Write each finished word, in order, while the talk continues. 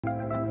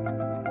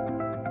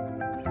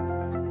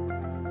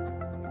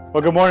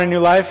Well, good morning, New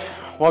Life.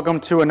 Welcome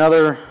to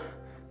another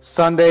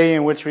Sunday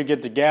in which we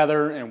get to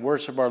gather and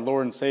worship our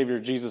Lord and Savior,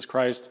 Jesus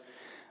Christ.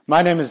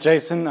 My name is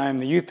Jason. I'm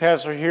the youth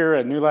pastor here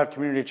at New Life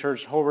Community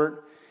Church,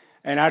 Hobart.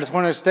 And I just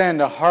want to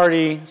extend a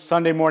hearty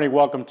Sunday morning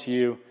welcome to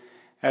you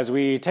as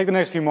we take the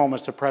next few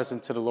moments to press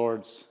into the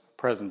Lord's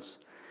presence.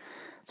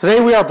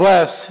 Today we are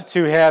blessed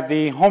to have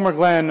the Homer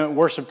Glen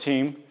worship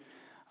team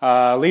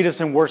lead us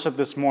in worship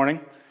this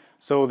morning.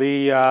 So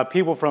the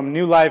people from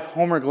New Life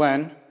Homer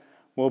Glen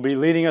will be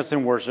leading us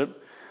in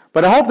worship.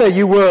 But I hope that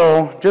you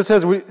will, just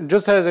as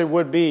it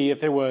would be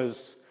if it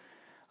was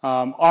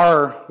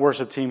our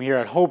worship team here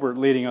at Hobart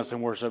leading us in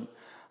worship,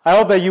 I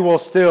hope that you will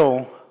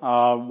still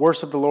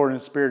worship the Lord in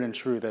spirit and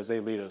truth as they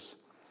lead us.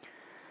 I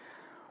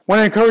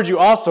want to encourage you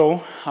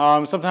also,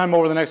 sometime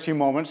over the next few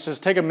moments,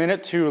 just take a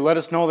minute to let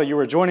us know that you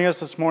are joining us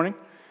this morning.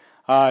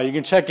 You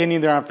can check in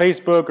either on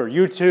Facebook or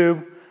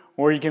YouTube,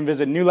 or you can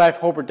visit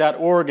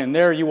newlifehobart.org, and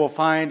there you will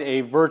find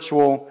a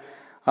virtual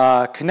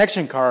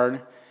connection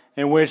card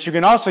in which you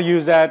can also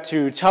use that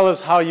to tell us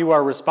how you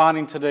are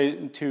responding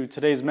to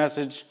today's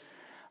message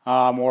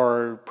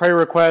or prayer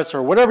requests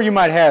or whatever you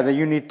might have that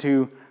you need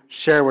to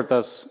share with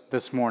us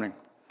this morning.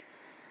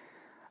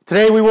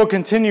 Today we will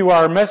continue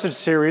our message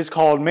series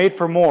called Made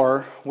for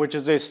More, which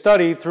is a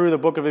study through the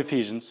book of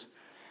Ephesians.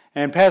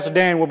 And Pastor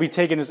Dan will be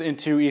taking us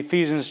into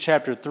Ephesians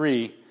chapter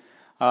 3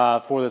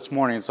 for this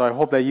morning, so I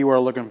hope that you are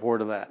looking forward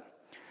to that.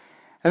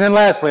 And then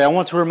lastly, I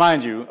want to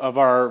remind you of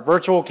our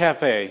virtual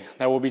cafe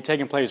that will be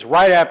taking place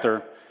right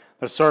after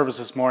the service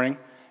this morning.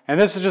 And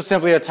this is just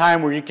simply a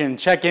time where you can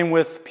check in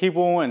with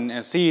people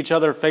and see each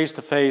other face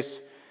to face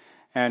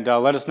and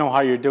let us know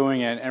how you're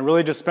doing and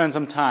really just spend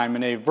some time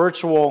in a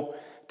virtual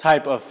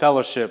type of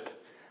fellowship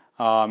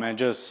and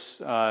just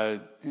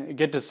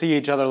get to see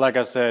each other, like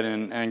I said,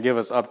 and give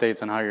us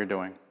updates on how you're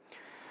doing.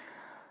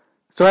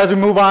 So as we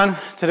move on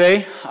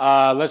today,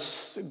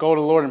 let's go to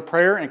the Lord in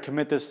prayer and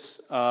commit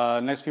this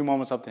next few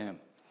moments up to Him.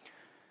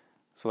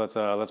 So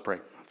let's pray.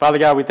 Father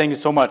God, we thank you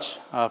so much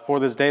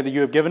for this day that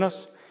you have given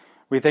us.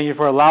 We thank you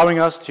for allowing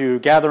us to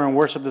gather and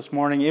worship this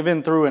morning,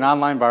 even through an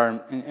online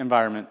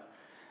environment.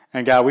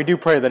 And God, we do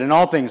pray that in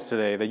all things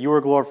today, that you are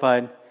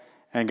glorified,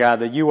 and God,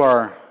 that you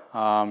are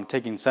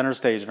taking center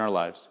stage in our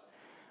lives.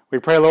 We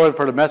pray, Lord,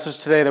 for the message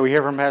today that we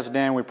hear from Pastor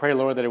Dan. We pray,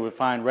 Lord, that it would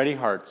find ready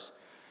hearts,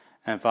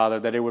 and Father,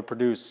 that it would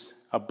produce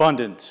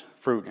abundant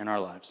fruit in our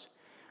lives.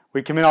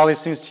 We commit all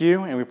these things to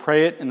you, and we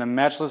pray it in the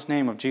matchless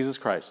name of Jesus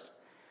Christ.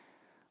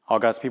 All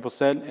God's people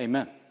said,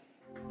 amen.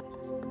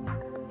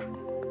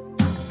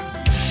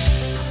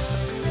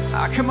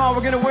 Come on,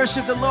 we're going to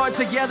worship the Lord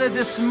together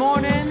this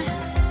morning.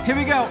 Here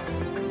we go.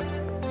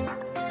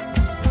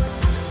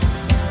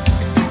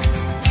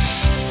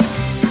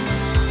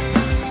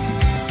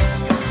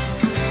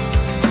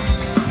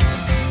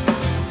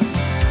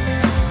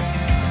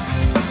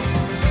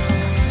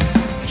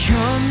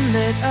 Come,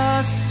 let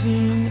us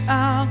sing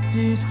out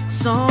this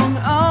song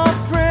of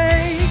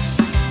praise.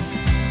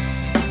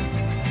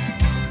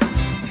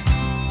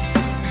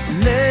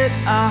 Let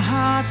our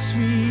hearts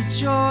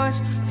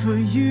rejoice, for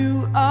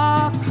you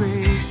are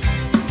great.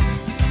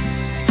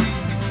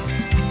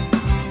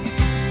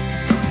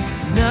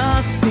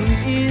 Nothing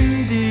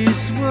in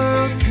this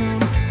world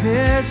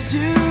compares to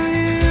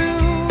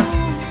you,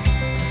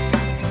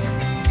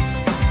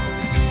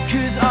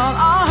 'cause all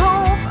our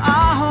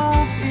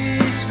hope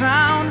is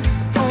found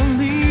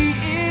only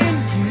in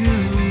you.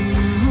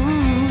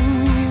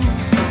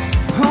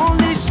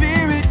 Holy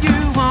Spirit, you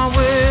are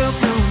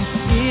welcome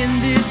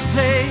in this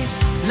place.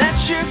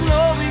 Let your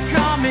glory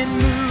come and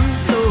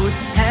move, Lord,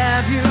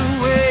 have your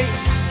way.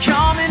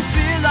 Come and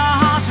fill our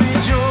hearts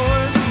with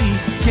joy we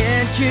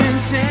can't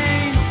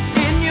contain.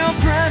 In your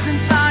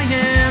presence I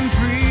am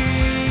free.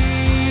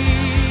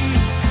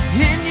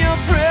 In your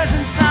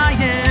presence I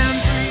am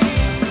free.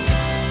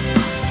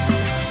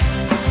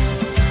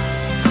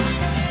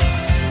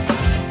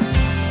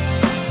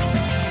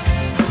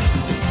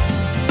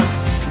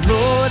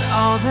 Lord,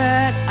 all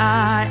that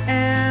I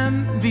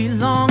am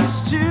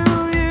belongs to you.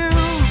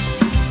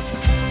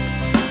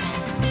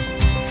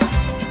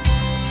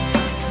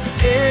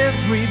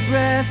 Every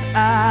breath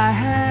I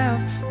have,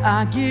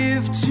 I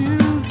give to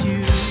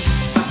you.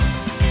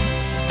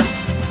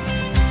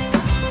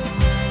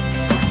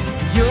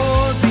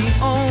 You're the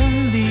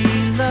only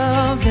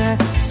love that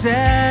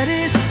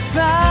satisfies.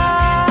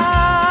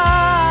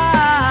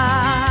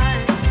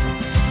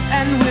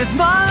 And with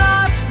my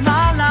life,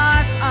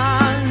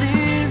 I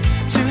live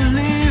to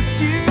lift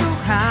you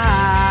high.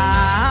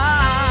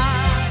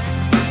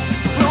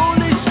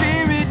 Holy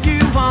Spirit,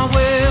 you are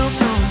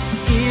welcome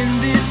in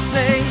this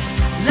place.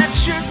 Let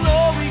your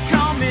glory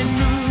come and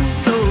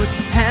move, Lord,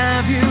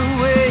 have your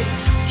way.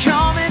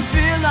 Come and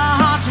fill our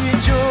hearts with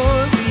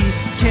joy we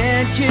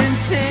can't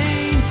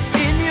contain.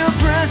 In your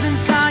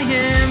presence I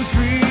am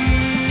free.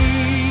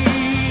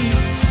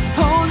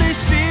 Holy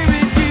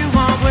Spirit, you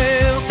are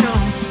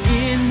welcome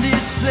in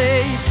this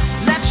place.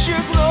 Let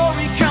your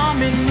glory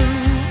come and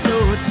move,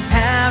 Lord,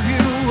 have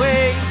your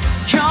way.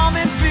 Come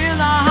and fill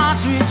our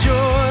hearts with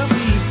joy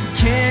we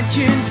can't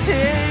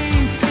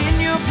contain. In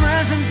your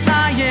presence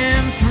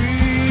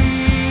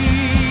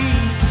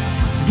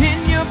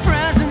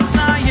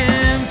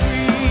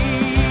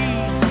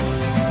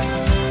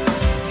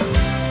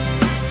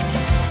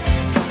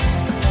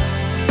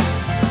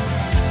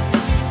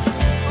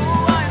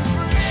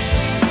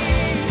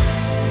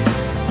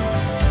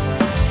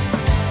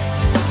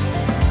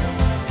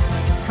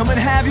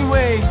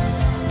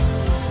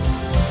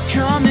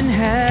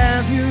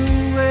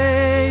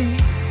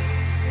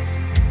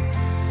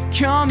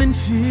Come and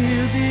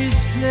fill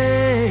this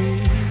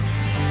place.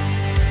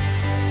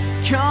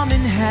 Come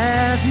and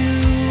have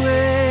your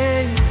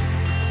way.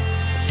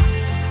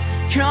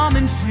 Come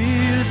and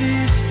fill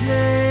this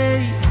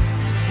place.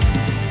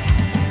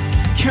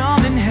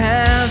 Come and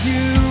have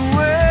your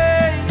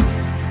way.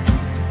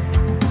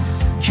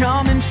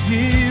 Come and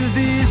fill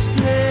this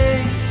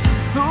place.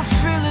 Oh,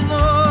 fill it,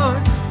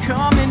 Lord.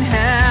 Come and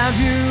have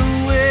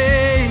your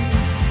way.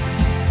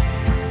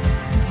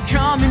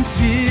 Come and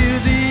fill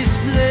this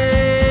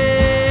place.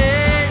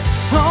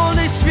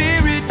 Holy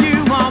Spirit,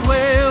 you are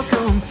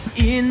welcome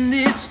in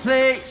this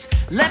place.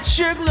 Let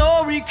your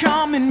glory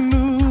come and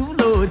move,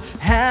 Lord.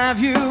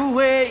 Have your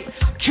way.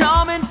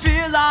 Come and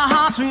fill our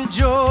hearts with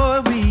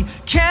joy we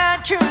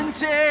can't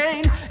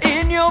contain.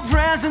 In your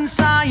presence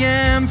I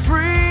am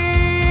free.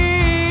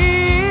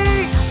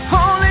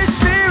 Holy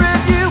Spirit,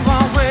 you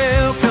are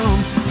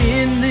welcome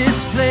in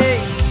this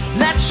place.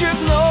 Let your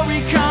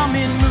glory come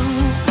and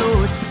move,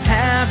 Lord.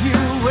 Have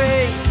your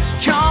way.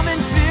 Come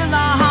and fill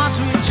our hearts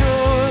with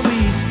joy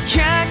we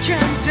can't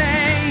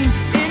contain.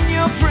 In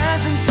your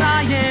presence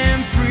I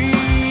am free.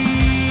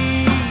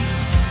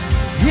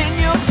 In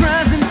your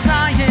presence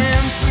I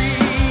am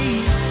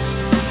free.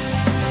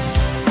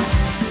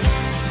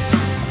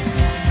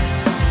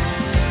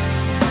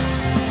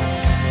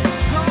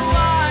 Oh,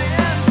 I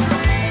am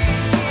free.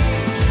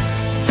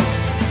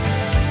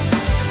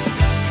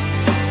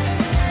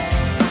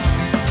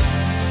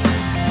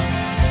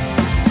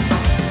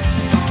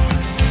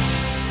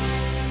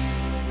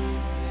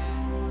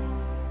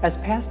 As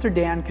Pastor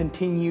Dan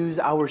continues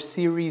our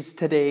series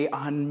today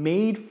on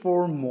Made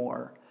for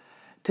More,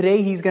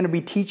 today he's going to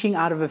be teaching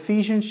out of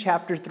Ephesians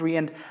chapter 3,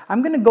 and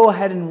I'm going to go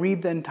ahead and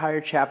read the entire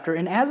chapter.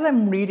 And as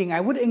I'm reading, I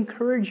would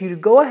encourage you to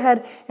go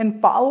ahead and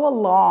follow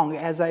along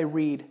as I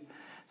read.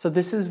 So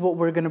this is what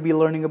we're going to be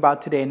learning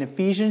about today in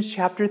Ephesians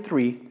chapter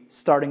 3,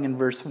 starting in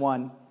verse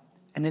 1.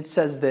 And it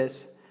says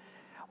this: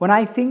 "When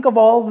I think of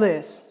all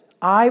this,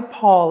 I,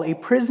 Paul, a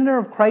prisoner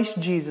of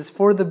Christ Jesus,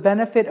 for the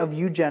benefit of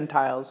you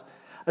Gentiles,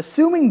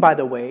 assuming, by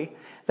the way,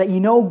 that you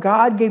know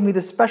God gave me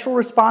the special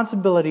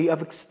responsibility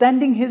of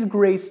extending His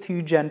grace to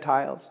you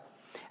Gentiles.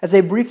 As I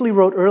briefly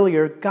wrote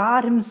earlier,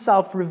 God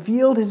Himself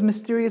revealed His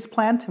mysterious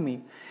plan to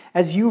me.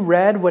 As you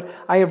read what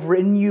I have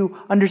written, you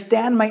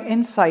understand my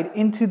insight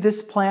into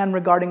this plan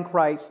regarding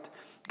Christ.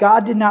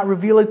 God did not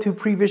reveal it to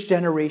previous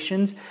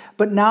generations,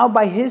 but now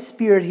by His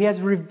Spirit He has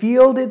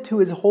revealed it to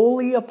His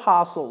holy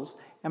apostles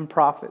and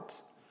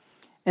prophets.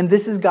 And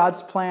this is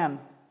God's plan.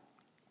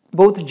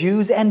 Both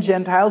Jews and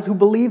Gentiles who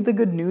believe the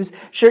good news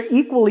share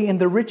equally in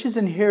the riches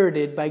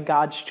inherited by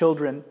God's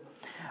children.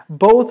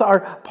 Both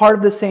are part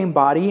of the same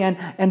body,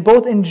 and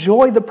both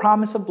enjoy the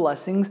promise of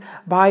blessings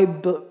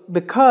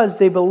because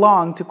they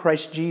belong to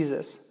Christ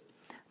Jesus.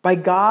 By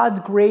God's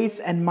grace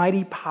and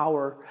mighty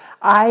power,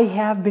 I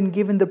have been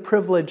given the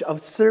privilege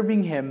of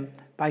serving Him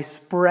by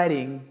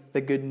spreading the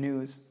good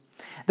news.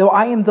 Though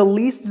I am the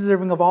least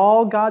deserving of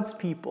all God's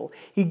people,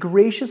 He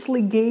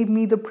graciously gave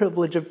me the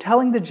privilege of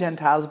telling the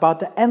Gentiles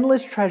about the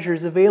endless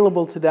treasures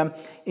available to them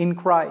in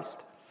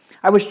Christ.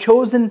 I was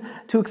chosen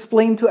to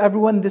explain to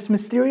everyone this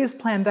mysterious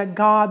plan that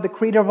God, the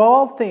creator of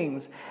all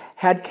things,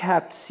 had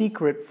kept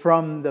secret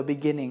from the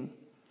beginning.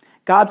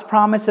 God's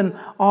promise in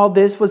all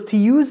this was to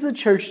use the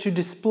church to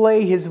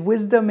display His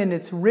wisdom in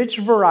its rich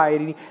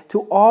variety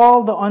to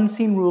all the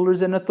unseen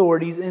rulers and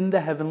authorities in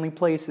the heavenly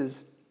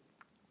places.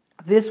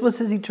 This was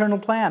His eternal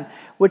plan,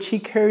 which He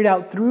carried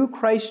out through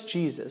Christ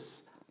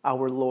Jesus,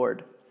 our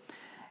Lord.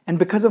 And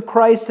because of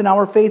Christ and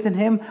our faith in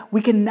Him,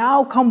 we can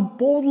now come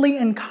boldly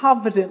and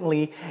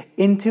confidently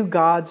into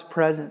God's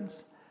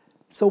presence.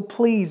 So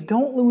please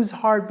don't lose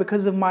heart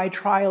because of my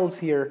trials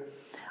here.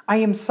 I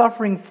am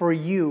suffering for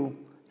you,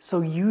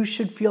 so you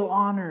should feel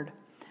honored.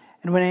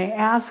 And when I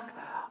ask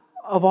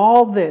of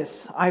all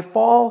this, I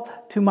fall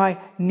to my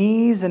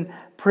knees and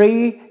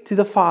pray to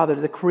the Father,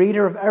 the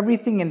creator of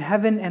everything in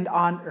heaven and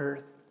on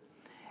earth.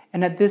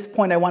 And at this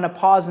point, I want to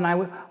pause and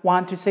I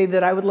want to say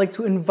that I would like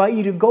to invite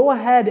you to go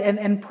ahead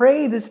and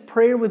pray this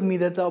prayer with me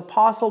that the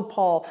Apostle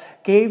Paul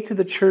gave to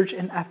the church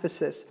in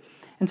Ephesus.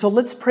 And so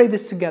let's pray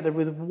this together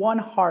with one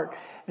heart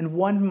and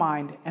one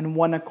mind and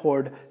one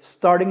accord.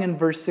 Starting in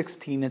verse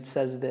 16, it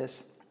says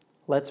this.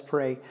 Let's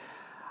pray.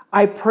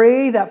 I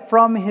pray that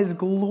from His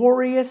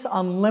glorious,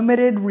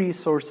 unlimited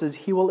resources,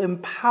 He will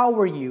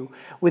empower you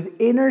with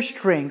inner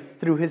strength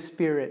through His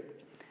Spirit.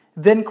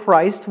 Then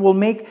Christ will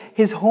make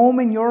His home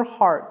in your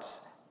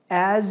hearts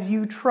as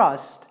you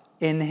trust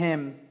in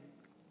Him.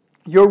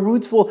 Your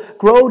roots will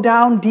grow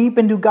down deep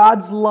into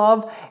God's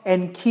love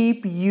and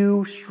keep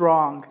you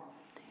strong.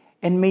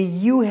 And may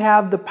you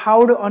have the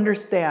power to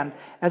understand,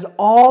 as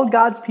all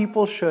God's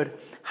people should,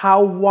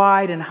 how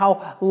wide and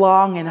how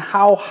long and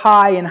how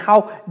high and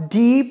how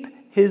deep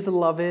His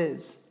love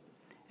is.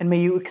 And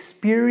may you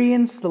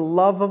experience the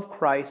love of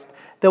Christ,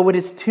 though it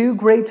is too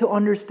great to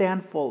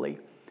understand fully.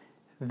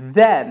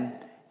 Then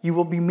you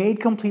will be made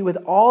complete with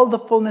all the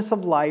fullness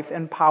of life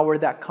and power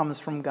that comes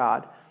from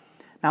God.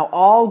 Now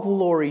all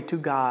glory to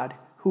God,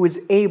 who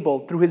is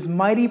able, through His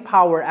mighty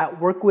power at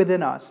work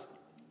within us,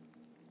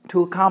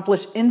 to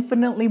accomplish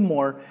infinitely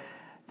more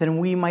than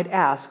we might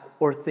ask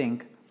or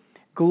think.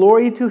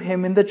 Glory to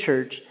him in the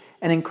church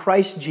and in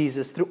Christ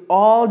Jesus through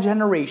all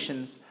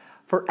generations,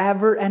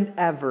 forever and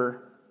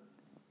ever.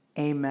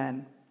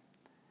 Amen.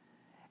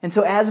 And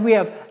so as we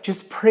have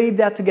just prayed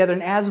that together,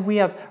 and as we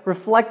have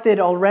reflected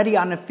already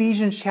on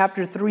Ephesians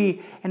chapter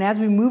 3, and as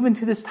we move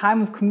into this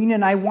time of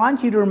communion, I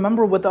want you to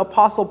remember what the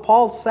Apostle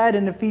Paul said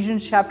in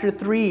Ephesians chapter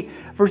 3,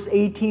 verse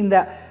 18,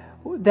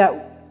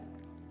 that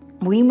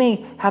we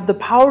may have the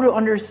power to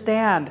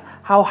understand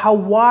how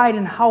wide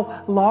and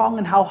how long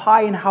and how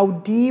high and how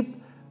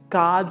deep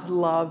God's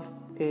love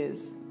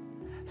is.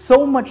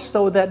 So much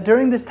so that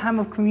during this time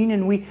of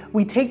communion,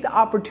 we take the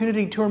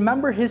opportunity to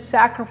remember his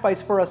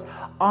sacrifice for us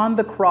on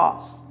the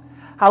cross.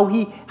 How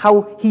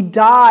he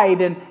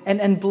died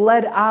and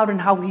bled out,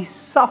 and how he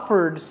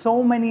suffered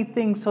so many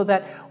things so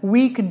that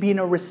we could be in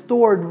a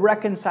restored,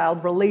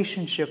 reconciled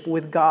relationship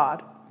with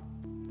God.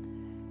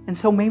 And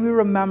so may we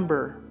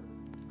remember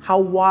how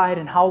wide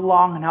and how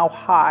long and how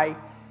high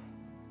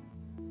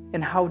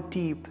and how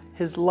deep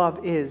his love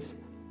is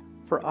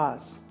for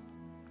us.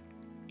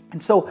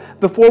 And so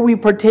before we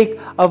partake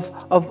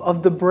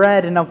of the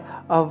bread and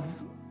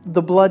of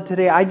the blood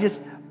today, I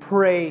just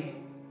pray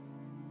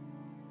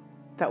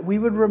that we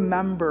would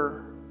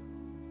remember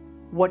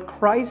what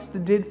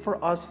Christ did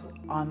for us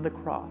on the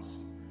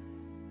cross.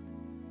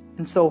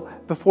 And so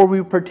before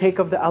we partake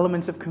of the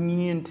elements of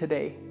communion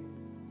today,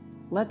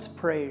 let's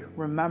pray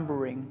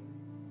remembering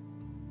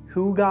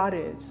who God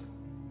is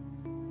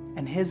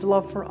and his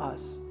love for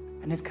us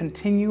and his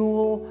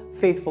continual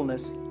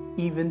faithfulness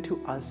even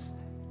to us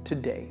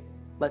today.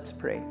 Let's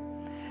pray.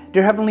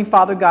 Dear Heavenly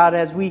Father God,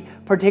 as we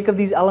partake of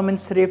these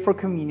elements today for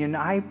communion,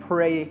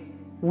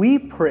 we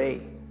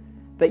pray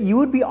that you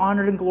would be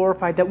honored and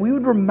glorified, that we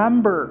would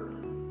remember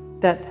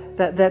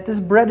that this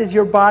bread is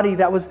your body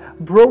that was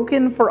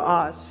broken for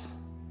us,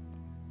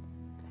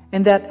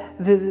 and that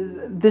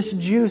this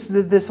juice,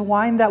 this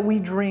wine that we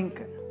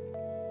drink,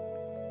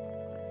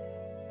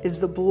 is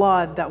the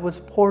blood that was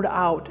poured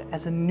out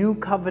as a new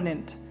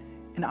covenant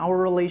in our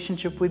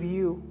relationship with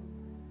you.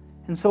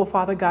 And so,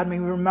 Father God, may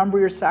we remember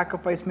your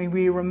sacrifice. May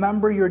we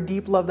remember your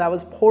deep love that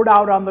was poured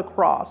out on the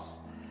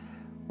cross,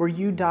 where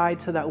you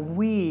died so that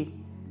we,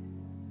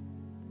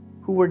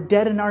 who were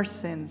dead in our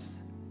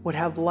sins, would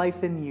have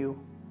life in you.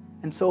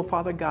 And so,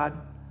 Father God,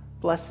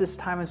 bless this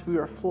time as we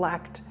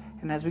reflect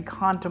and as we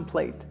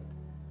contemplate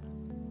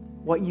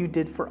what you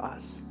did for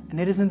us. And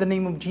it is in the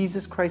name of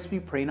Jesus Christ we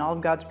pray, and all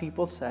of God's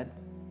people said,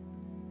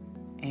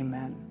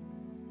 Amen.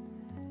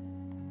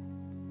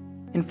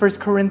 In 1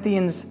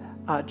 Corinthians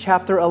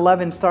chapter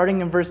 11,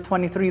 starting in verse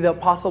 23, the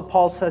Apostle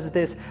Paul says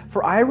this,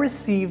 "For I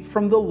received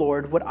from the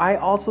Lord what I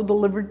also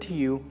delivered to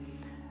you,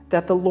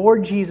 that the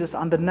Lord Jesus,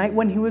 on the night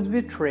when he was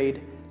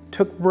betrayed,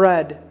 took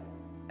bread,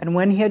 and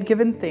when he had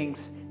given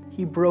thanks,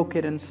 he broke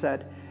it and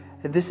said,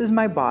 'This is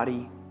my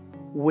body,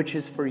 which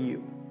is for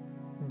you.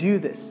 Do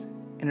this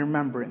in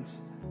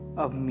remembrance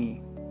of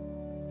me.'"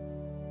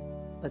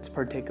 Let's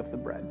partake of the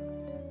bread.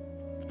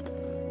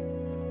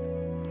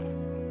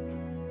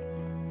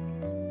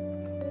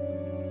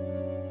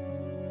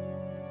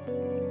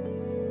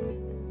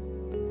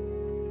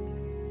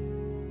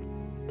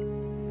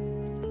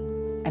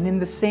 And in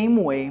the same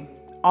way,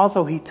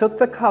 also he took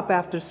the cup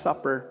after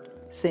supper,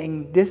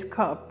 saying, "This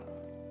cup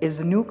is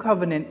the new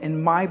covenant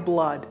in my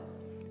blood.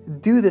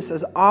 Do this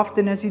as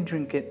often as you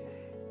drink it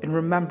in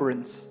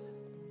remembrance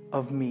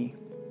of me."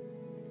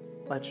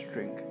 Let's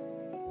drink.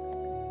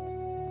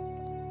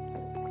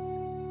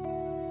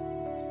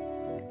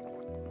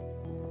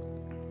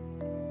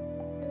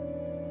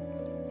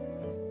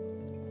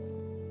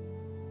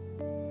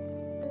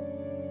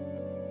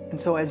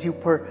 And so as you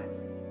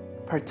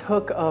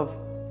partook of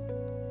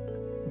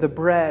the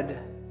bread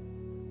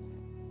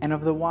and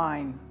of the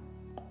wine,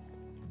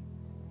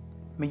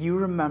 may you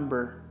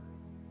remember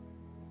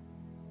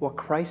what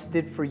Christ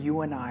did for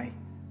you and I,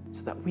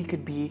 so that we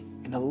could be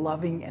in a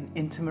loving and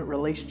intimate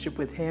relationship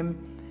with him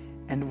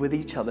and with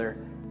each other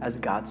as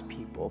God's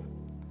people.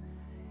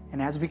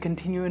 And as we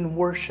continue in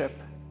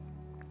worship,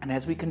 and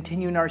as we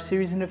continue in our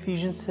series in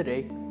Ephesians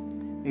today,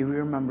 may we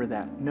remember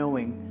that,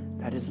 knowing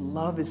that his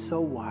love is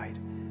so wide,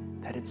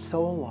 that it's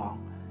so long,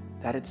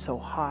 that it's so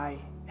high,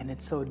 and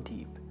it's so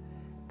deep,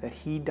 that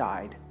he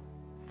died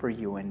for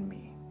you and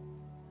me.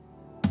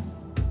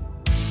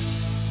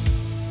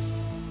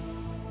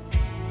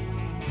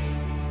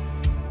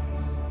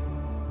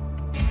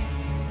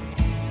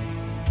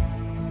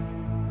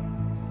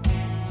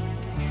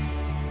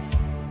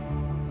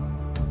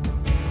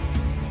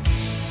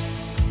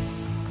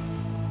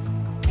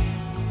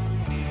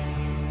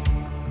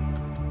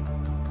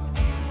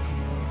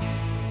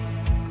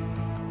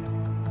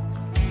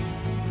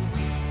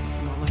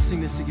 Let's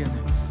sing this together.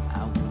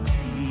 I would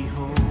be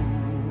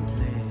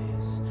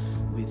hopeless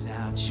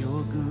without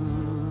your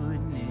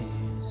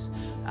goodness.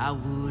 I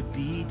would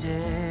be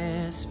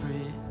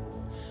desperate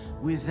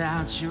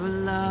without your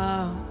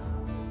love.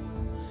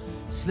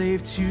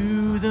 Slave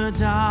to the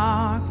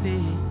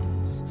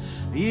darkness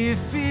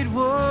if it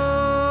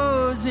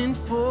wasn't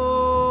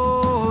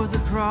for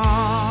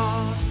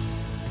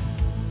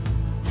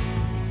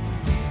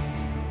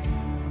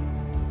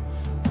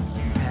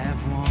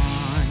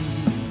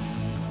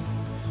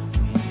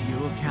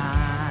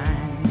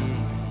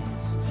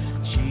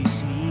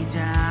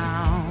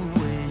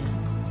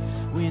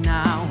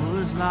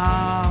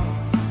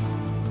lost,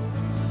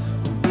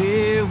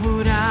 where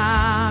would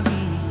I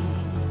be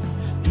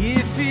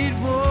if it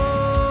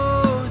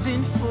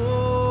wasn't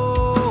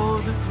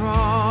for the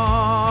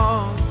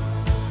cross?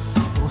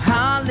 Oh,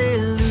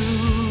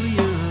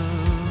 hallelujah.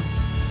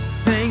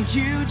 Thank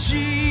you,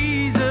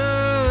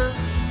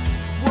 Jesus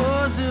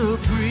was a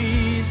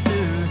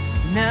prisoner.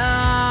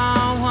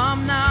 Now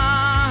I'm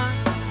not.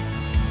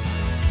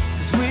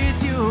 'Cause with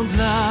your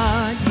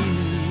blood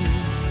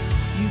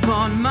you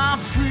bought my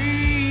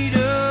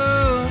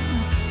freedom.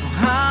 Oh,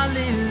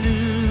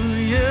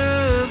 hallelujah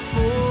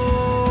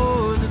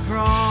for the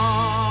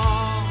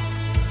cross.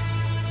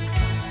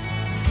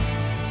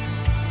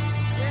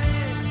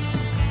 Yeah.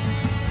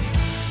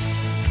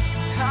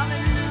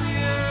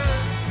 Hallelujah.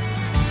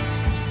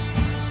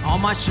 All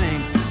my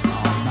shame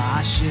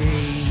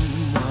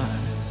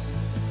was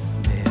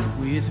met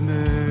with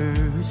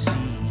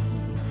mercy,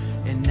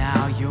 and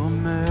now your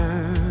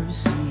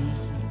mercy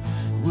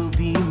will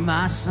be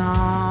my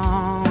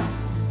song.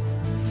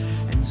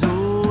 And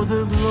oh,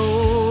 the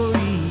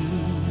glory,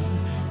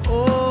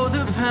 oh,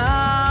 the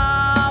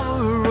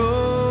power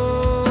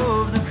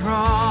of the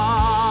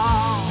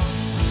cross.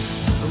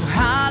 Oh,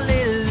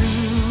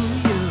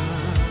 hallelujah.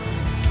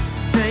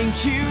 Thank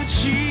you,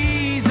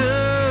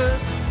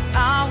 Jesus.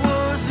 I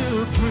was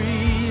a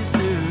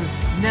prisoner,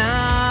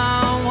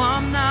 now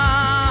I'm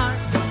not.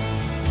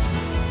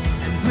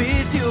 And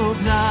with your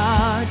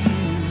blood you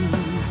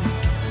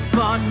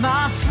bought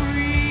my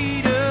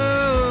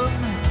freedom.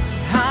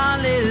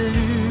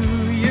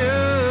 Hallelujah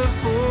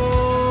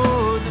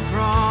for the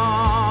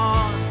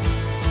cross.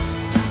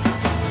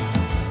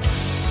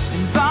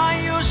 And by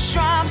your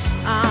stripes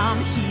I'm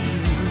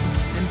healed,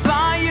 and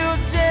by your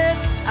death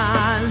I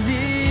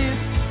live.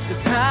 The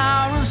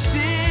power of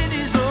sin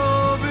is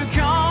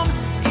overcome.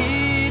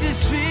 It is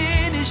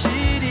finished,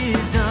 it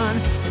is done.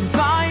 And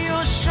by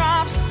your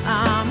stripes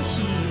I'm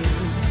healed,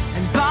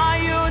 and by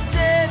your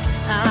death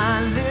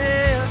I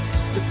live.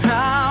 The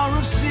power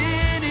of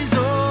sin is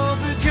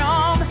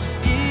overcome.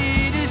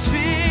 It is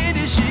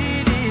finished,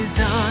 it is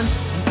done.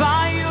 And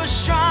by your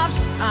stripes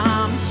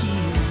I'm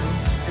healed,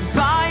 and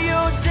by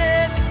your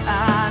death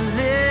I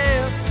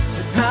live.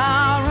 The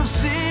power of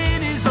sin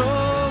is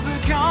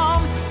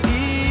overcome.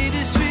 It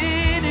is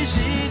finished,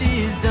 it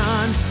is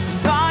done. And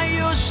by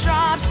your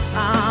stripes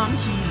I'm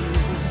healed,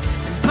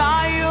 and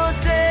by your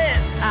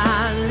death I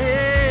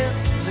live.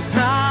 The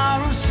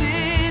power of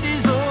sin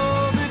is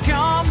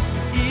overcome.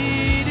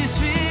 It is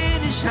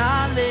finished.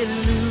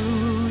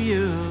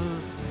 Hallelujah.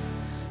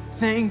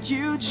 Thank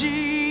you,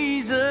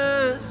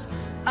 Jesus.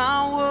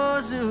 I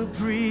was a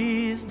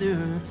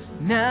prisoner,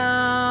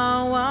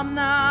 now I'm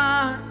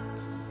not.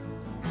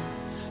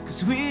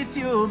 'Cause with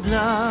your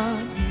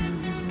blood you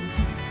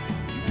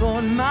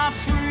bought my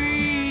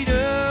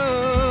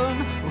freedom.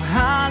 Oh,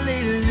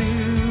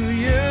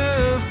 hallelujah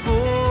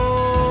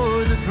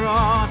for the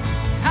cross.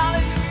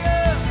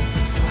 Hallelujah.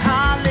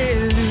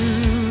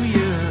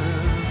 Hallelujah.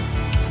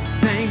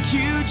 Thank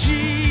you,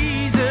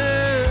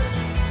 Jesus.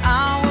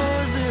 I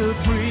was a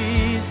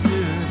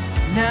prisoner,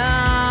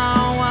 now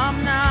I'm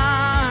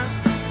not.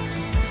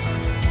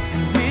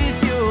 And with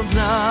your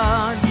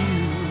blood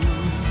you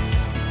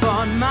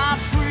bought my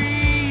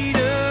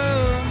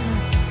freedom.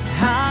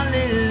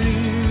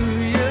 Hallelujah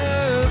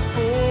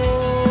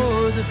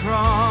for the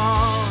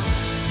cross.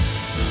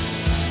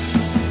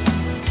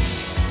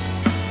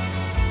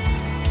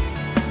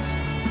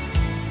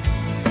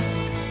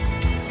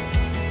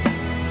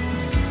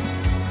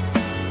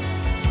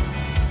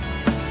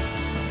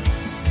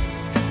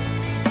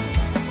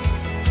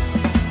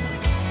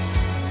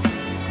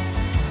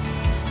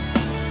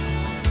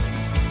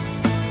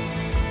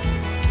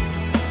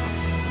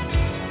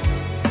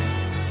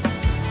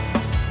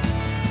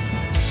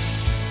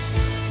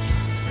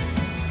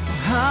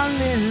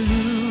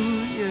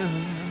 Hallelujah.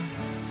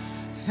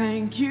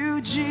 Thank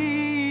you,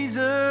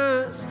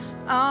 Jesus.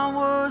 I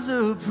was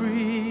a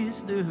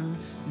prisoner,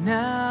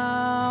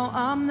 now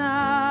I'm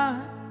not.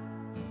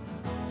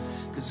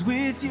 'Cause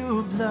with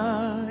your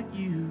blood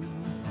you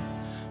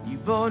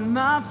bought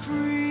my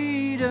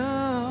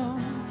freedom.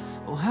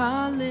 Oh,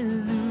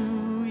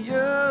 hallelujah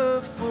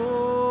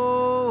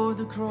for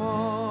the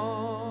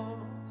cross.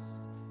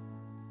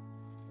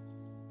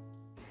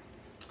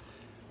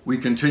 We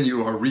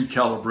continue our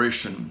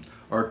recalibration,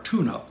 our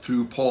tune-up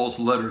through Paul's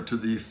letter to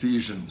the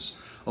Ephesians,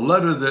 a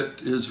letter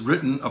that is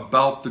written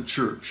about the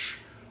church,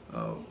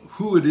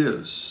 who it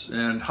is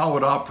and how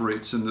it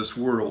operates in this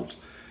world.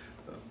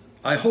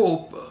 I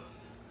hope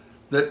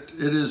that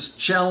it is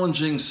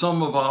challenging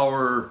some of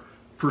our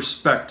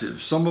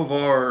perspectives, some of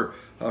our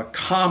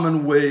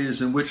common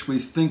ways in which we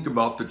think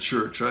about the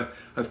church.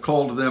 I've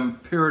called them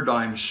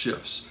paradigm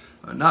shifts,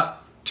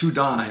 not two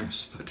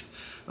dimes,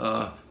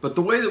 but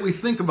the way that we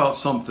think about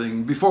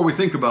something before we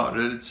think about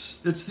it.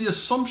 It's the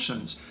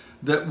assumptions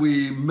that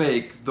we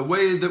make, the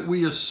way that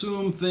we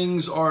assume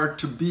things are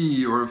to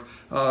be or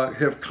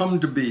have come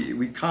to be,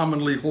 we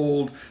commonly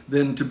hold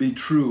then to be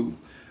true.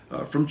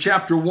 From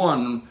chapter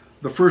 1,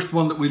 the first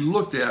one that we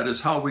looked at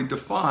is how we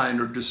define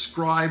or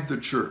describe the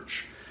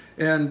church.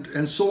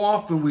 And so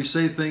often we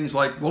say things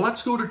like, well,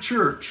 let's go to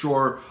church,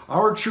 or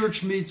our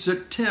church meets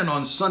at 10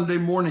 on Sunday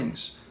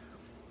mornings.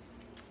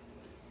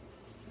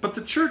 But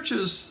the church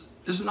is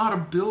not a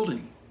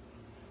building.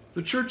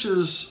 The church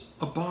is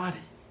a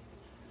body.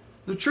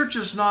 The church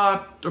is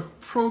not a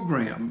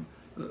program.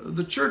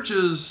 The church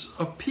is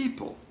a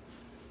people.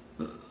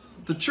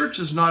 The church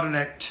is not an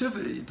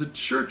activity. The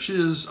church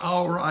is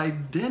our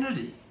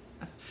identity.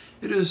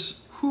 It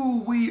is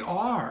who we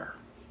are.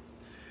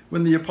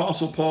 When the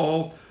Apostle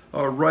Paul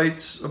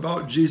writes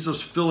about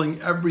Jesus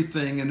filling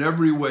everything in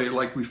every way,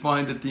 like we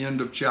find at the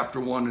end of chapter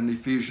 1 in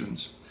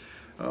Ephesians,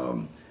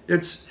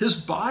 it's his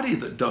body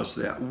that does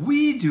that.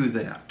 We do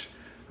that.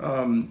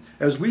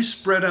 As we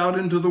spread out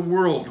into the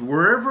world,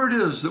 wherever it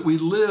is that we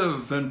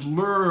live and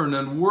learn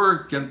and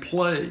work and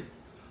play,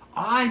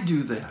 I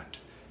do that.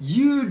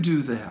 You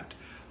do that.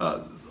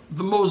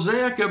 The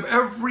mosaic of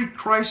every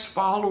Christ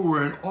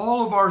follower in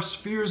all of our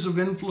spheres of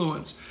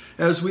influence,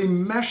 as we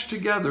mesh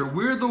together,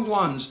 we're the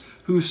ones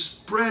who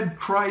spread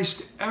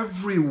Christ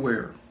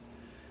everywhere.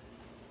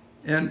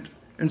 And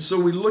so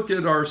we look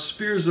at our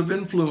spheres of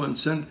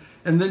influence, and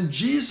then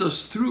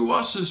Jesus through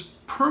us is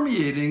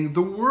permeating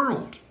the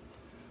world.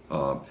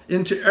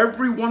 Into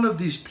every one of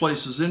these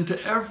places,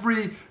 into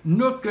every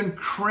nook and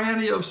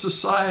cranny of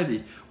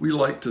society, we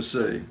like to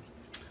say.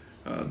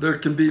 There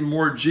can be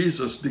more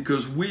Jesus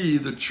because we,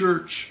 the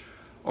church,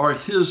 are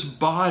his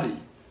body,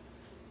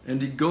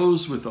 and he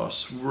goes with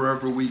us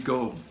wherever we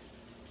go.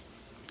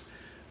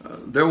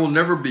 There will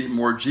never be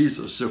more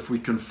Jesus if we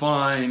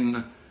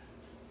confine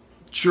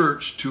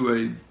church to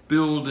a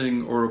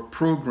building or a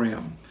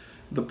program.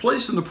 The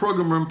place and the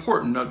program are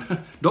important.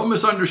 Now, don't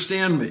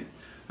misunderstand me.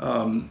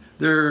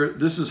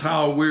 This is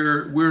how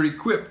we're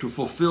equipped to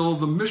fulfill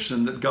the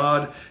mission that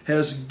God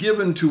has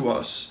given to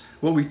us.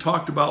 What we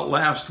talked about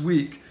last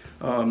week,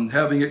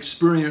 having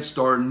experienced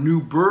our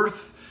new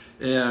birth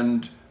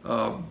and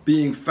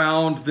being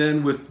found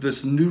then with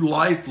this new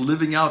life,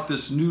 living out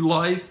this new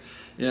life,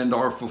 and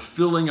are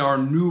fulfilling our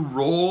new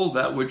role,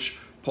 that which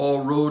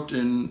Paul wrote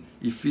in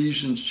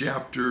Ephesians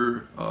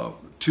chapter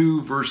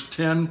 2, verse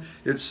 10.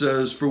 It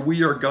says, "For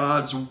we are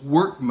God's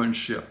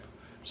workmanship."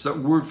 It's that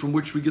word from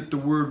which we get the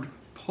word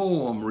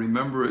poem.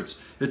 Remember,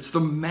 it's the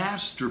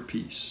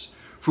masterpiece.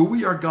 For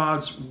we are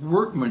God's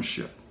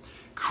workmanship,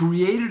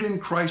 created in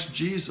Christ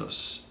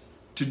Jesus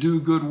to do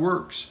good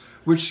works,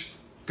 which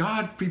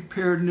God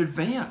prepared in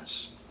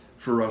advance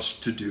for us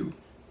to do.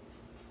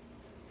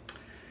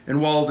 And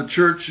while the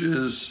church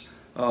has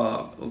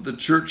the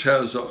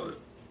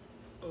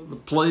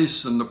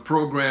place and the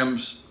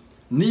programs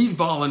need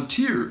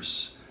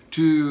volunteers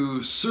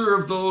to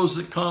serve those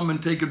that come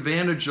and take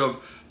advantage of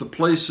the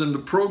place and the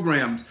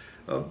programs,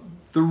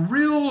 the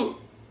real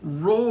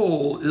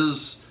role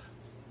is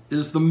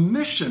the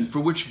mission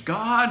for which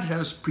God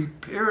has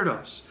prepared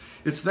us.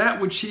 It's that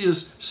which he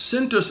has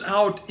sent us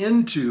out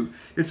into.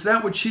 It's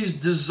that which he's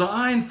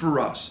designed for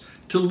us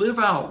to live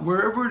out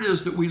wherever it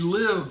is that we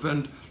live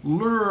and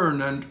learn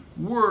and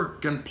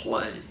work and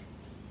play.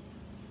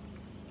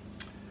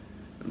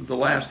 The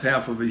last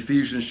half of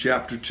Ephesians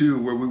chapter 2,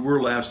 where we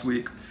were last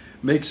week,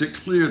 makes it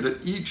clear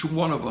that each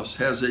one of us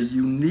has a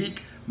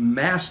unique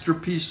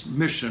masterpiece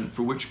mission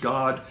for which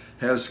God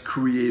has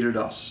created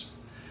us.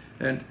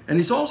 And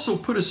he's also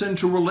put us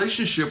into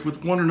relationship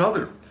with one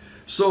another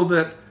so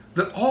that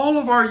all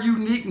of our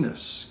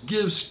uniqueness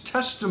gives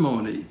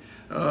testimony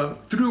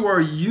through our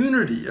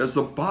unity as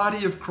the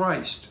body of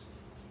Christ.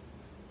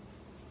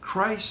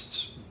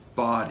 Christ's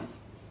body,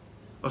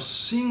 a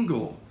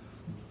single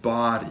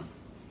body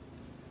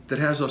that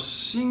has a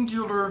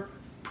singular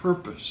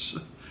purpose.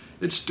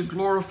 It's to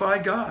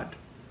glorify God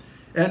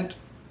and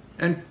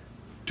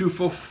to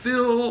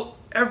fulfill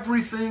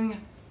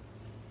everything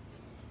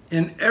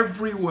in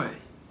every way,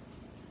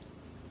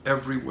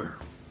 everywhere.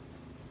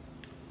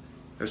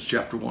 That's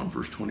chapter 1,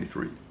 verse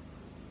 23.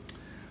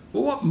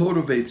 Well, what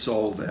motivates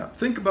all that?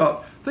 Think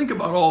about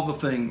all the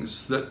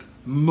things that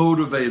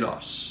motivate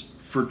us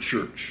for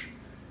church,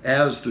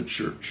 as the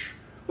church.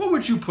 What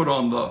would you put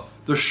on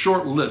the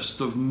short list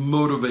of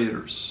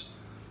motivators?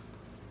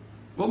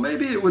 Well,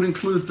 maybe it would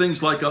include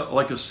things like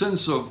a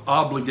sense of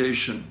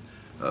obligation,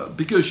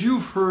 because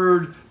you've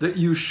heard that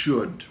you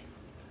should.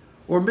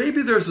 Or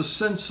maybe there's a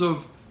sense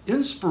of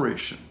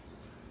inspiration.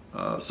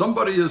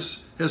 Somebody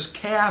has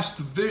cast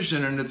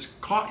vision and it's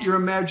caught your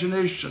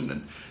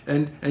imagination,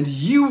 and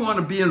you want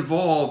to be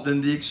involved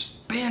in the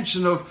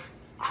expansion of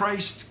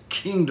Christ's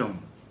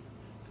kingdom.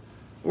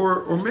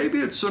 Or maybe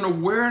it's an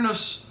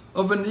awareness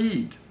of a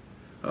need.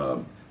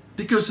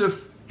 Because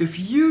if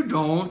you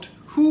don't,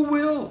 who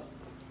will?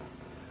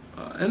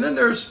 And then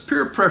there's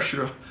peer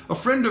pressure. A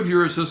friend of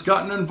yours has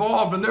gotten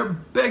involved and they're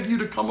begging you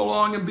to come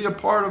along and be a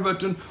part of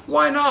it. And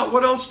why not?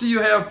 What else do you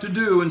have to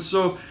do? And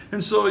so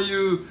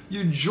you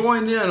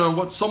join in on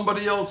what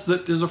somebody else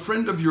that is a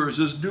friend of yours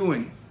is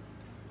doing.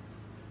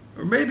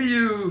 Or maybe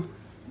you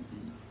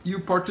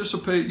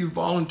participate, you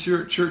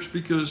volunteer at church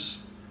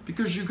because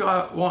you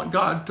want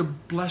God to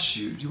bless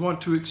you. You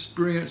want to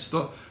experience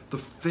the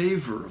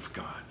favor of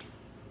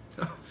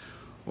God.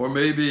 Or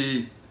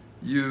maybe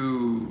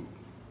you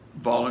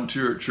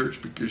volunteer at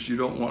church because you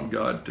don't want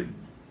God to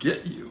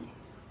get you.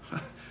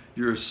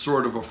 You're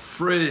sort of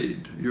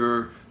afraid.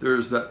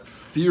 There's that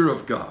fear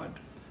of God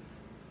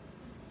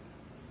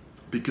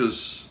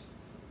because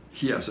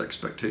he has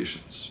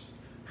expectations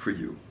for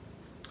you.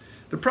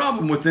 The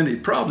problem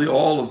with probably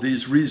all of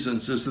these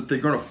reasons is that they're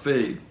going to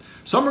fade.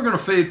 Some are going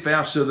to fade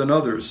faster than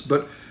others,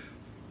 but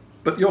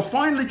you'll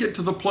finally get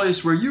to the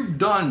place where you've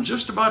done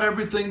just about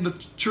everything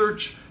the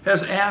church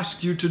has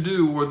asked you to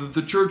do, or that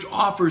the church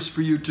offers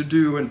for you to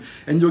do,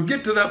 and you'll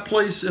get to that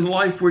place in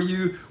life where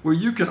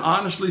you can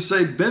honestly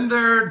say, been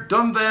there,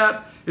 done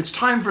that, it's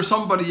time for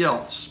somebody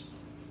else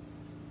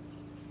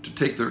to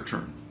take their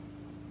turn.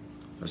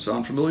 That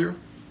sound familiar?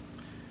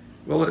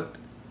 Well,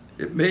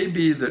 it may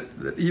be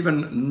that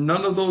even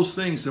none of those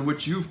things in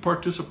which you've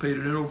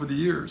participated in over the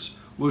years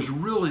was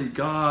really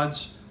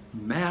God's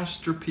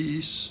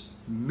masterpiece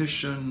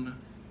mission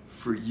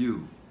for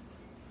you.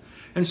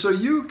 And so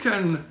you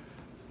can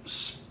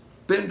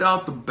spend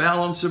out the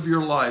balance of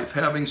your life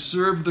having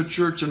served the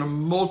church in a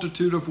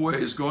multitude of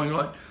ways, going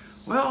like,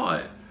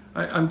 well,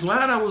 I'm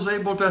glad I was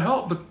able to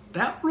help, but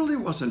that really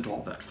wasn't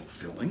all that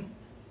fulfilling.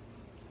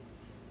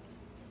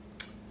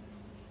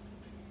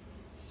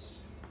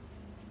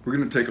 We're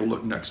going to take a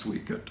look next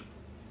week at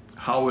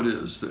how it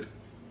is that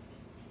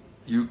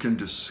you can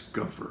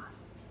discover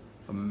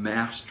a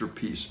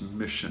masterpiece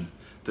mission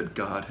that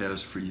God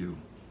has for you.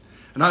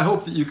 And I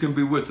hope that you can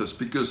be with us,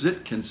 because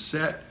it can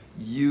set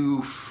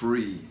you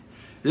free.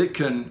 It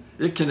can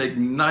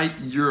ignite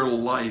your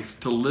life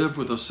to live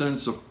with a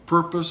sense of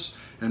purpose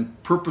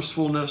and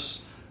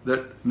purposefulness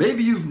that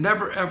maybe you've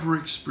never ever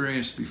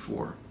experienced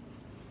before.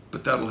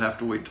 But that'll have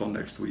to wait till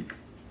next week.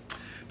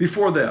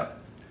 Before that,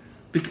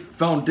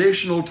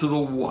 foundational to the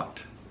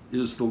what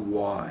is the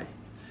why.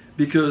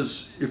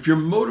 Because if your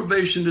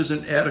motivation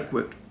isn't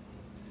adequate,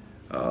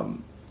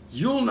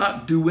 you'll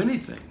not do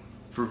anything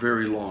for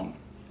very long.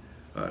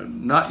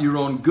 Not your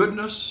own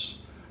goodness,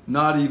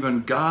 not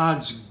even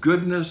God's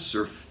goodness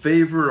or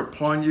favor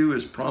upon you,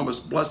 his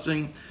promised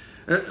blessing,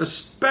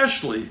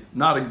 especially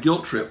not a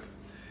guilt trip,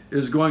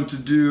 is going to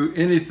do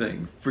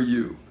anything for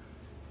you.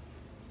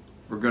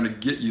 We're going to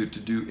get you to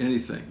do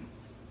anything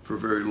for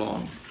very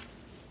long.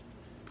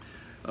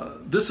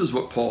 This is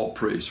what Paul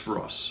prays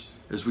for us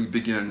as we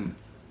begin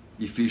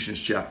Ephesians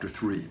chapter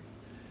 3.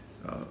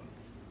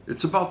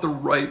 It's about the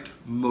right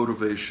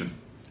motivation.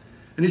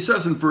 And he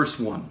says in verse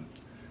 1,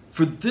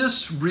 "For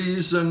this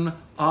reason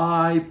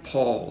I,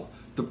 Paul,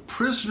 the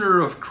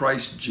prisoner of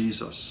Christ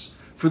Jesus,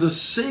 for the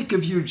sake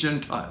of you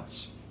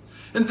Gentiles."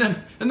 And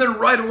then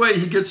right away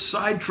he gets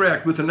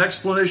sidetracked with an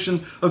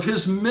explanation of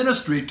his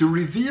ministry to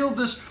reveal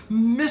this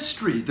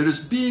mystery that is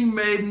being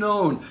made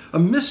known. A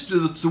mystery,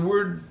 that's the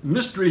word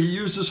mystery he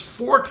uses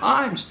 4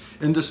 times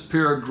in this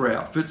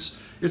paragraph.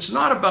 It's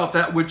not about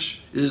that which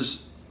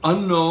is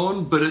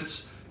unknown, but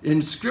it's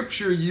in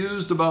Scripture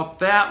used about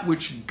that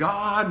which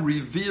God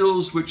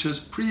reveals, which has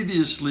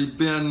previously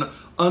been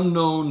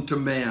unknown to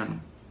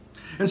man.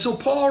 And so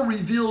Paul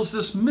reveals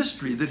this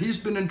mystery that he's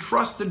been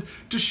entrusted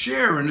to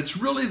share, and it's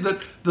really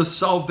that the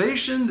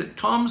salvation that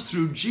comes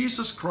through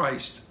Jesus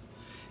Christ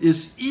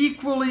is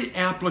equally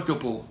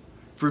applicable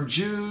for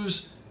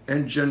Jews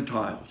and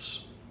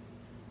Gentiles.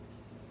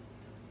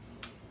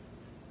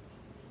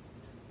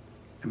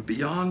 And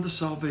beyond the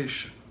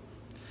salvation,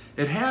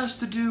 it has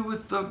to do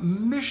with the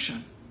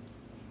mission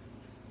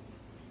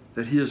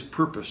that he has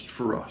purposed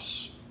for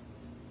us.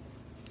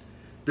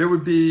 There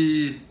would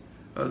be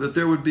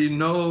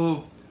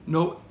no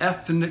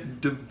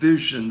ethnic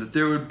division, that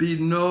there would be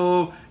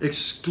no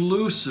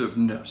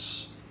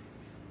exclusiveness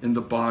in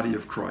the body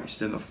of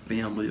Christ, in the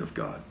family of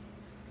God.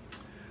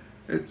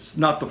 It's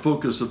not the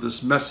focus of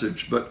this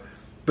message, but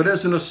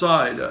as an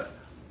aside,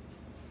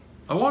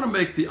 I want to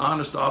make the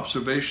honest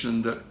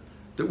observation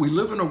that we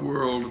live in a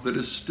world that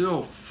is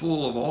still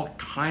full of all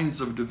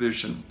kinds of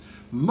division.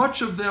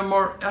 Much of them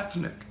are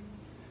ethnic.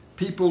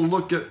 People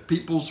look at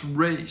people's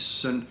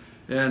race and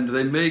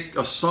they make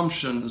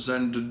assumptions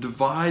and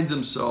divide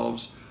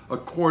themselves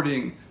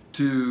according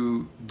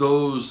to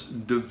those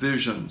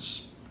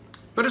divisions.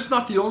 But it's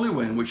not the only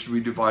way in which we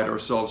divide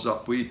ourselves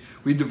up. We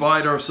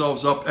divide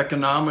ourselves up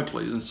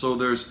economically, and so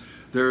there's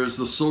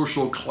the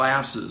social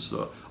classes,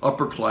 the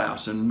upper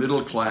class and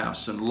middle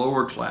class and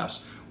lower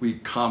class, we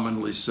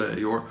commonly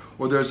say, or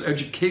there's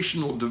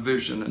educational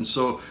division, and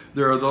so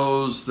there are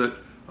those that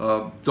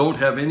don't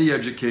have any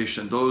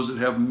education, those that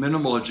have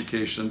minimal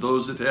education,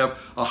 those that have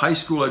a high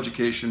school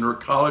education or a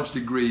college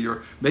degree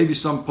or maybe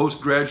some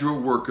postgraduate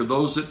work, or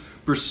those that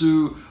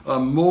pursue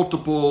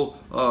multiple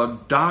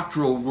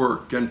doctoral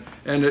work, and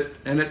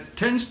it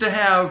tends to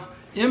have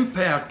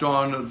impact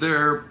on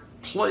their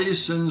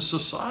place in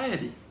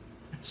society.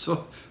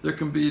 So there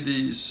can be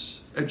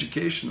these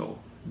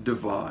educational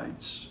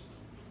divides.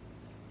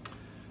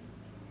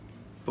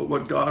 But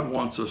what God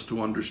wants us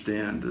to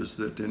understand is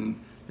that in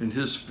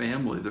his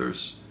family,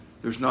 there's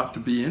not to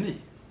be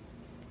any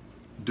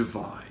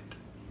divide,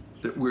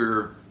 that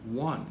we're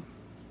one.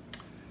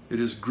 It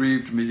has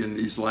grieved me in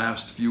these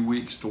last few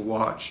weeks to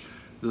watch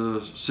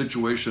the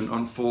situation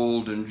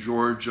unfold in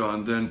Georgia,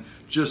 and then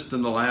just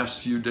in the last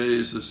few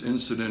days, this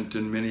incident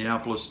in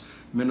Minneapolis,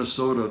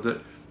 Minnesota,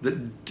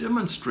 that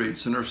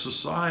demonstrates in our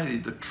society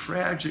the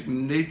tragic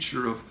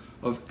nature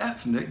of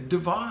ethnic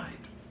divide,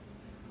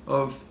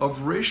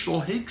 of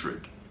racial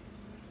hatred.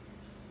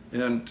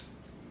 And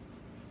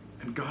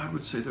God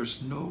would say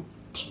there's no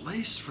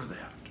place for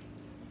that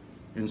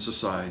in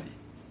society,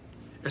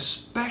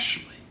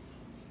 especially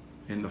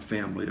in the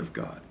family of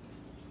God.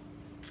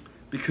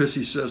 Because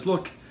he says,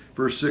 look,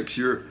 verse 6,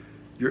 you're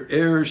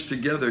heirs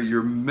together,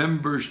 you're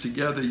members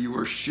together, you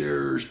are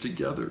sharers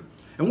together.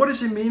 And what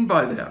does he mean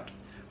by that?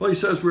 Well, he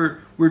says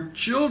we're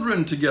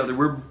children together.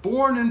 We're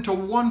born into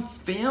one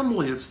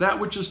family. It's that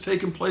which has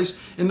taken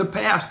place in the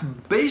past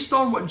based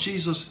on what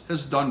Jesus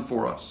has done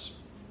for us.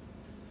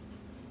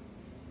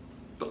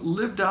 But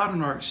lived out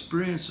in our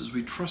experiences,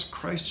 we trust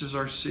Christ as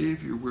our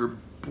Savior. We're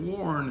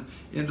born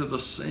into the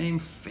same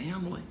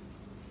family.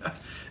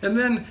 And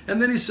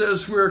then he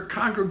says we're a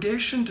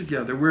congregation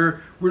together.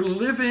 We're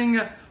living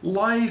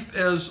life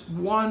as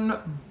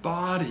one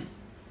body.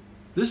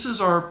 This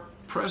is our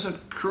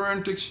present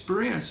current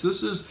experience.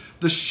 This is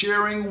the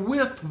sharing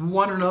with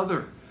one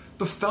another,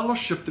 the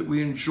fellowship that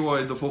we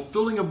enjoy, the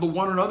fulfilling of the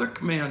one another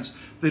commands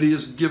that he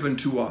has given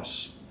to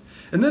us.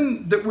 And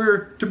then that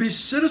we're to be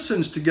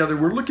citizens together.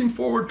 We're looking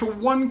forward to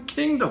one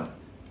kingdom.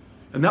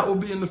 And that will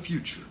be in the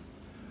future,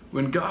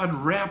 when God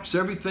wraps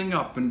everything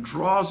up and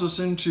draws us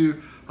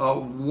into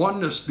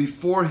oneness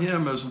before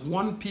him as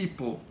one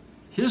people,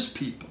 his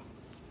people,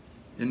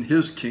 in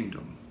his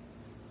kingdom.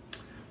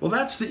 Well,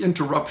 that's the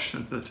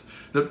interruption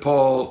that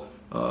Paul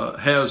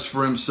has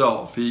for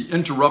himself. He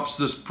interrupts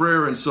this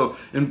prayer. And so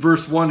in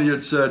verse 1 he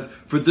had said,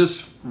 for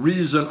this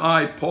reason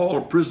I, Paul,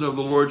 a prisoner of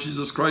the Lord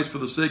Jesus Christ, for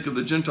the sake of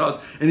the Gentiles.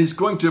 And he's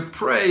going to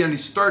pray, and he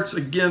starts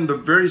again the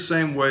very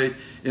same way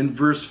in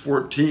verse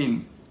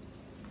 14.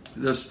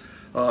 This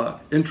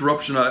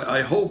interruption,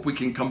 I hope we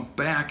can come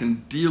back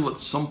and deal at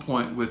some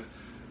point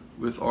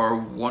with our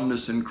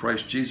oneness in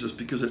Christ Jesus,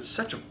 because it's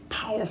such a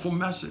powerful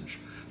message.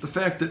 The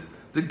fact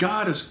that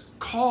God has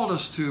called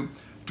us to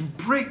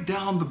break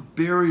down the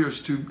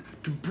barriers, to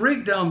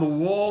break down the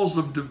walls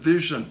of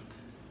division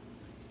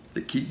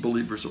that keep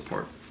believers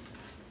apart.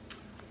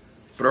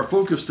 But our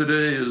focus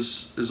today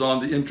is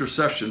on the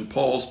intercession,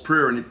 Paul's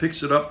prayer, and he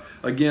picks it up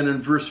again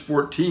in verse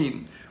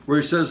 14, where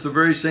he says the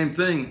very same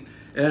thing.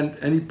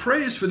 And he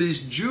prays for these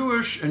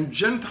Jewish and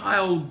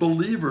Gentile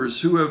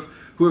believers who have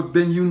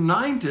been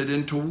united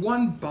into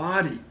one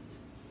body.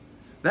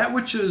 That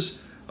which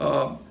is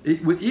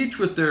each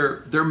with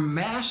their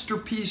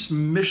masterpiece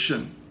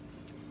mission,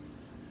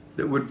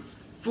 that would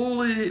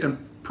fully and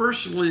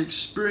personally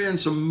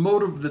experience a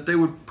motive, that they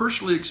would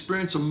personally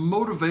experience a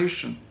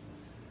motivation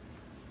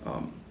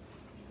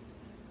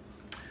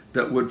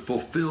that would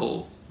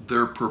fulfill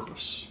their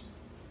purpose.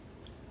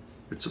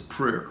 It's a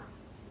prayer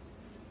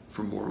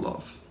for more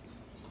love.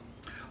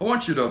 I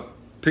want you to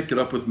pick it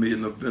up with me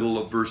in the middle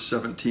of verse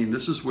 17.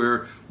 This is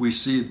where we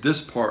see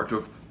this part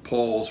of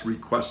Paul's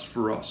request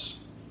for us.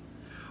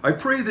 I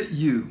pray that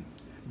you,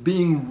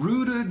 being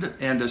rooted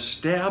and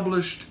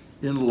established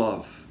in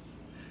love,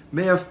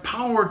 may have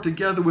power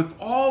together with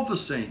all the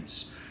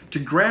saints to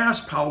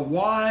grasp how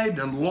wide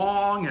and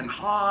long and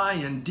high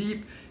and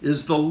deep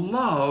is the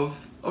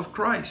love of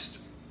Christ,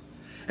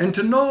 and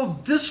to know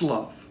this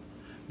love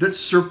that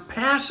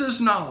surpasses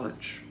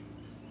knowledge,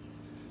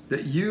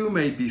 that you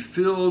may be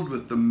filled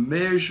with the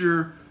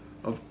measure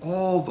of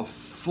all the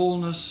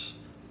fullness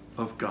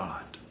of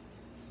God.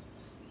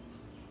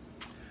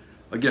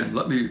 Again,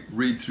 let me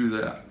read through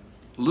that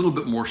a little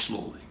bit more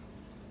slowly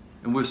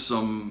and with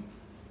some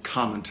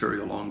commentary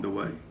along the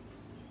way.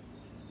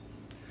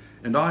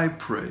 And I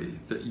pray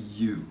that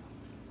you,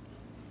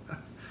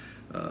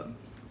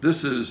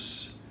 this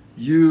is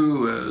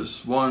you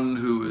as one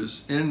who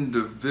is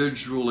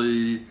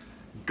individually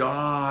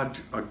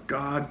a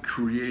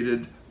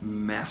God-created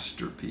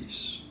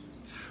masterpiece,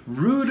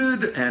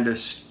 rooted and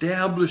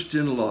established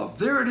in love.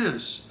 There it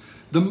is.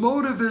 The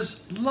motive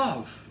is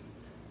love.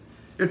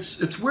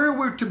 It's where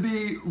we're to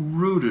be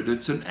rooted.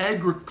 It's an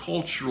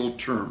agricultural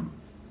term.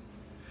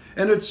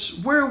 And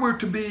it's where we're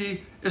to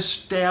be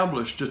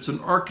established. It's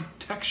an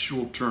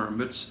architectural term.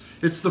 It's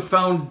the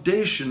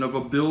foundation of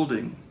a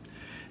building.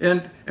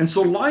 And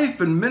so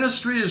life and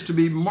ministry is to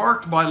be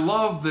marked by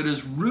love that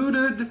is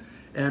rooted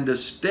and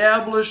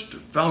established,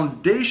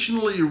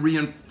 foundationally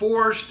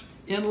reinforced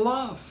in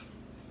love.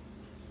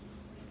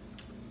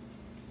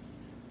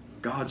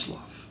 God's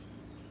love.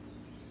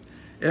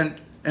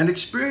 And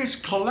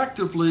experienced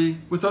collectively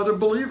with other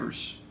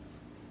believers.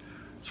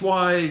 It's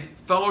why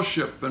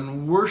fellowship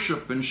and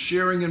worship and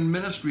sharing and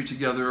ministry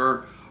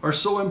together are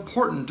so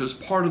important as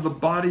part of the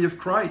body of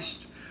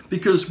Christ,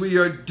 because we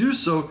do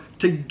so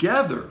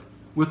together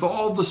with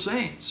all the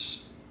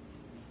saints.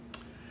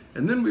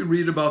 And then we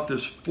read about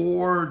this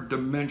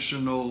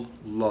four-dimensional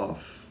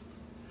love,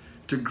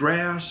 to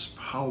grasp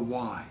how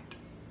wide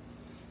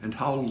and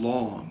how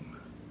long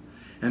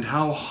and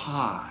how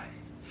high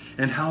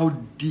and how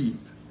deep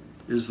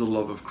is the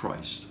love of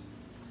Christ.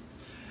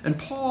 And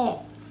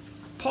Paul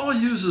Paul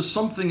uses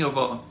something of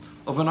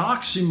an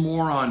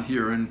oxymoron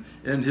here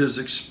in his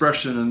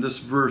expression in this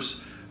verse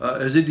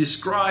as he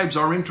describes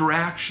our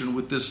interaction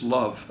with this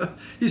love.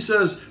 He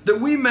says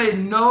that we may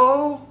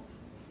know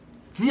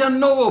the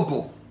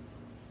unknowable.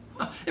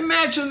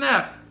 Imagine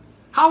that.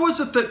 How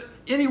is it that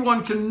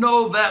anyone can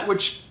know that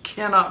which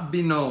cannot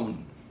be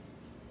known?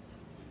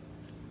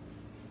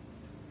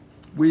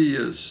 We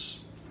as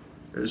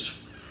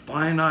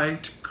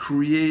finite,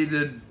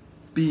 created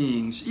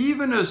beings,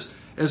 even as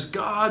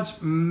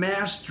God's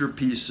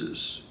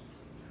masterpieces,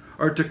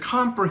 are to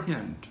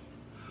comprehend,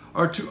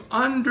 are to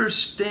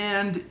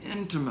understand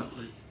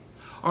intimately,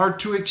 are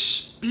to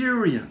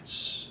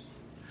experience.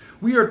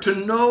 We are to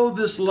know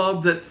this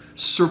love that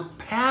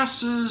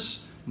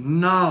surpasses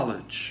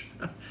knowledge.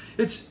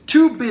 It's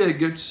too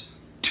big, it's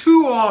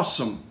too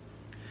awesome,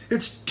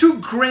 it's too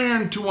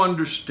grand to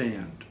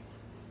understand.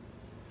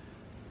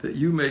 That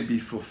you may be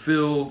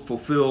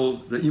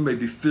that you may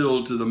be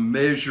filled to the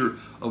measure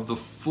of the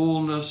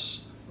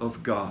fullness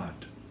of God.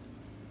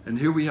 And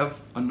here we have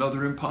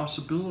another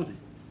impossibility.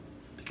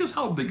 Because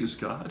how big is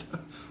God?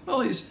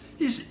 Well, he's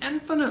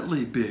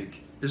infinitely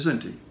big,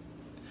 isn't he?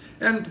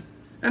 And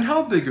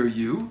how big are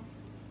you?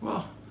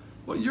 Well,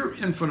 you're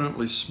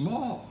infinitely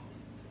small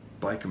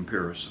by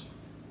comparison.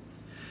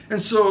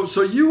 And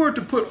so you are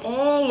to put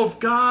all of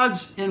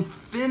God's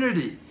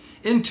infinity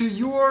into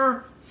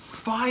your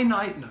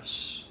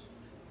finiteness,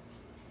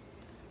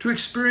 to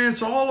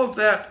experience all of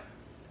that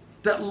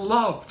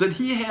love that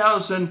he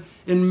has in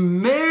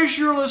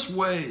measureless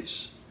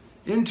ways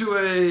into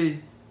a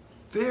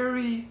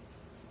very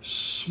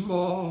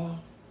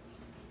small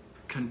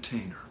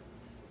container.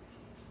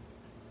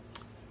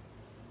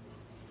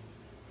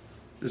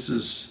 This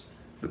is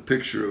the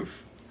picture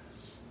of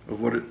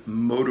what it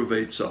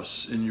motivates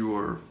us in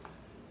your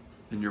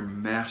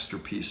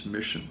masterpiece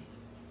mission.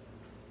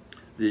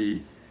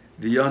 The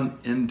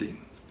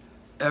unending,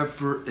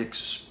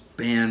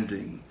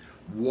 ever-expanding,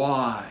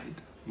 wide,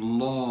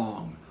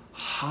 long,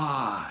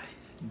 high,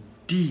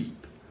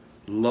 deep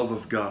love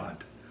of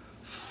God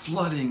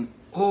flooding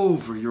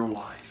over your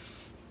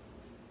life,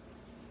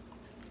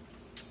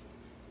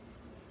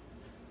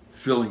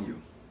 filling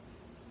you,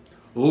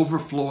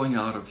 overflowing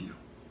out of you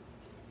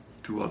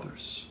to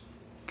others.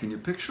 Can you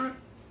picture it?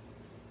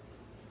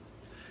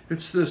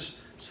 It's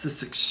this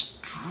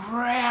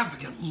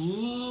extravagant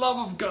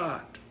love of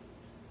God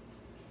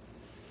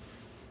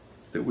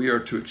that we are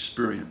to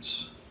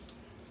experience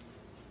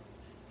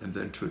and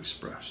then to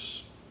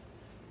express.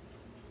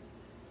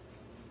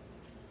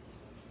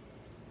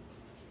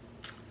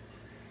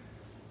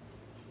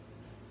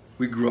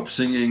 We grew up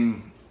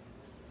singing,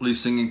 at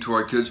least singing to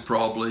our kids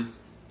probably,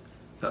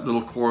 that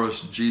little chorus,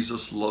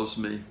 Jesus loves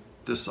me,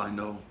 this I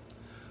know,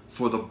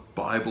 for the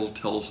Bible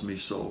tells me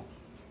so.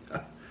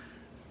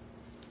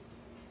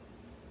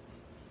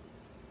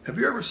 Have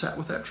you ever sat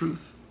with that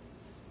truth?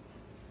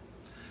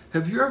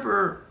 Have you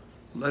ever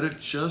let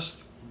it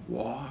just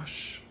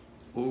wash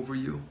over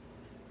you?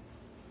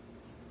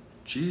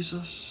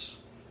 Jesus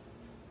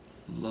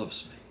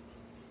loves me.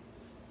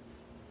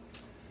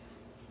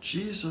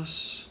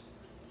 Jesus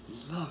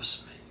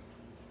loves me.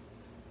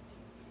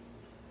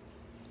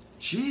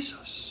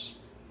 Jesus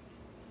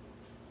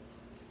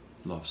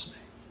loves me.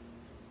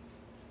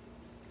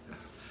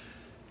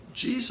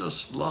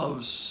 Jesus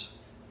loves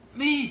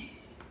me.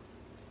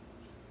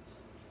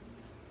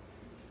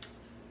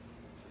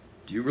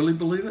 Do you really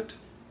believe it?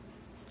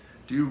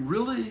 Do you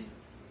really,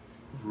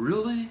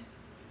 really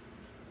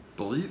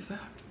believe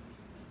that?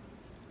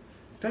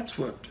 That's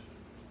what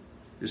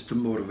is to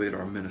motivate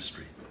our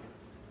ministry.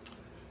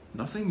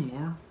 Nothing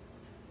more,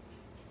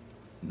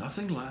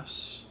 nothing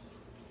less,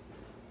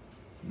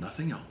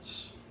 nothing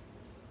else.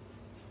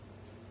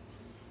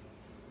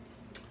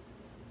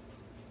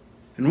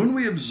 And when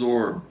we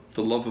absorb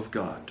the love of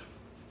God,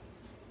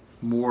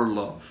 more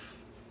love,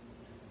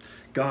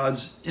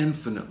 God's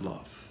infinite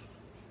love,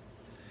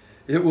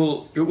 it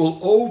will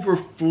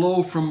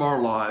overflow from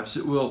our lives.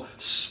 It will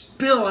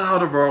spill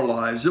out of our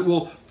lives. It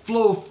will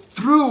flow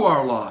through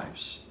our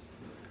lives.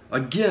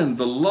 Again,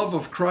 the love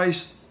of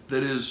Christ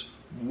that is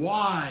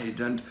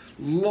wide and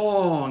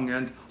long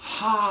and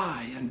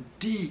high and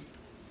deep.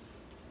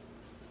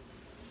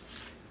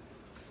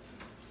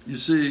 You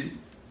see,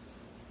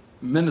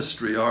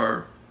 ministry,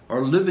 our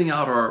living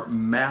out our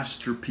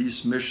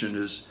masterpiece mission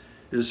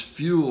is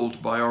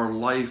fueled by our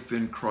life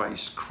in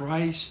Christ.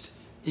 Christ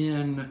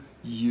in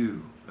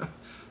you.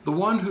 The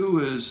one who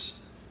is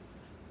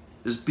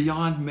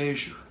beyond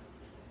measure,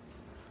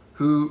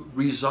 who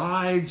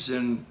resides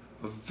in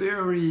a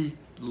very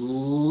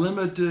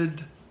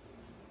limited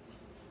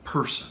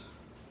person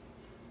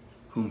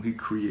whom he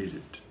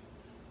created,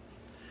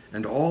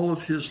 and all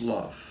of his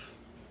love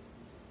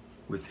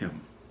with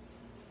him.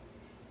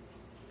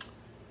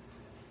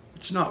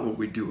 It's not what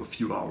we do a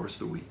few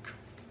hours a week.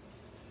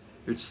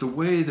 It's the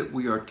way that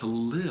we are to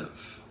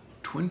live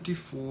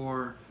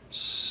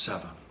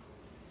 24/7.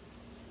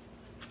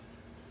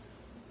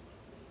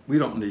 We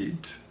don't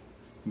need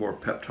more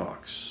pep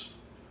talks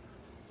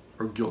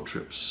or guilt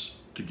trips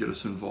to get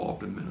us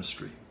involved in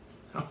ministry.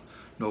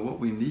 No, what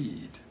we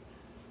need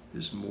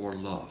is more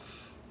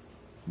love.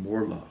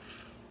 More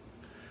love.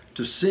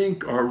 To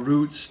sink our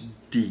roots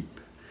deep.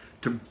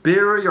 To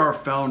bury our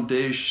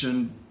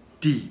foundation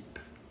deep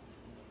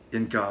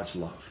in God's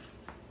love.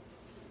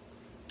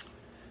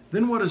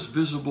 Then what is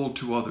visible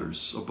to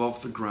others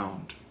above the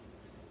ground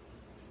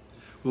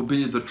will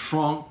be the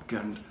trunk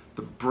and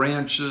the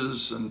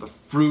branches and the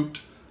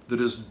fruit that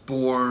is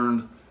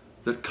born,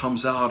 that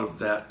comes out of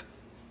that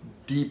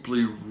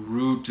deeply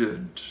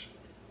rooted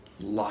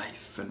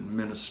life and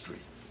ministry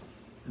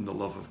in the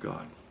love of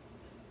God.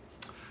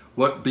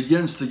 What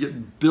begins to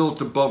get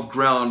built above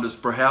ground is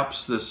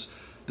perhaps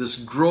this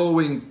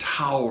growing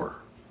tower,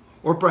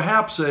 or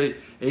perhaps a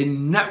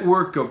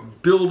network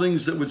of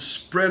buildings that would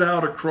spread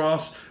out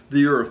across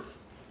the earth.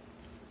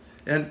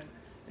 And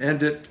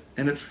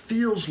it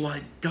feels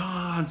like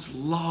God's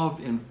love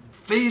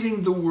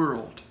invading the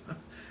world.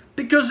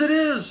 Because it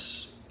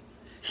is.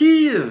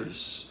 He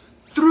is,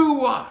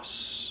 through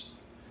us,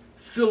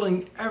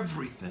 filling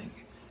everything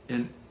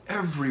in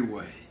every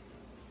way,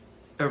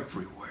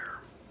 everywhere.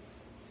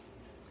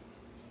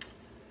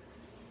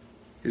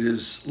 It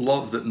is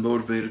love that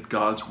motivated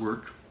God's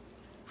work.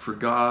 For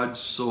God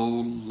so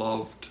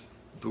loved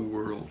the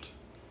world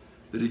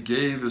that he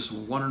gave his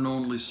one and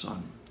only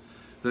Son,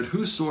 that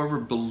whosoever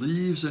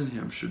believes in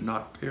him should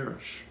not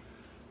perish,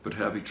 but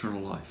have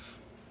eternal life.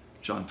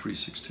 John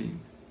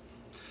 3:16.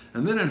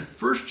 And then in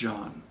 1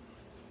 John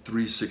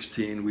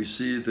 3:16, we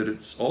see that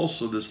it's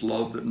also this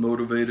love that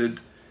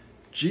motivated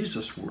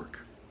Jesus' work.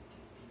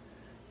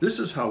 This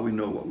is how we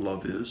know what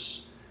love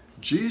is.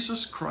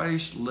 Jesus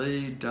Christ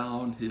laid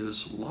down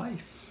his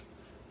life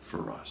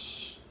for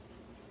us.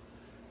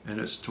 And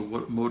it's to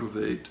what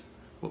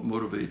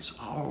motivates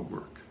our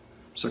work.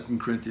 2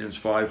 Corinthians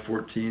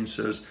 5:14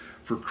 says,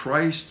 "For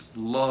Christ's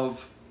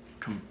love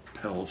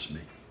compels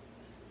me."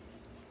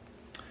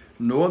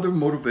 No other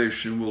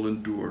motivation will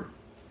endure.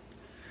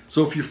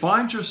 So if you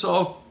find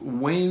yourself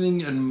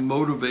waning in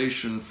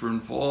motivation for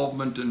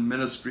involvement in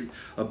ministry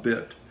a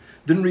bit,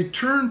 then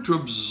return to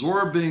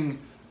absorbing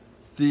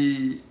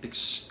the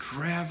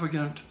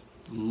extravagant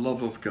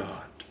love of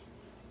God.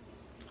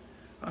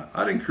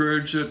 I'd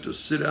encourage you to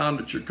sit down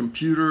at your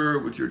computer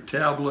with your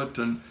tablet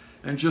and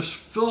just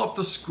fill up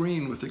the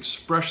screen with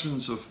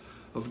expressions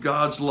of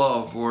God's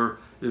love. Or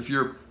if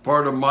you're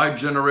part of my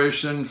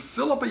generation,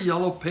 fill up a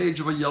yellow page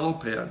of a yellow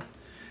pad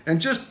and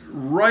just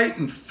write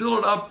and fill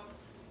it up.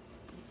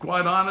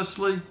 Quite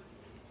honestly,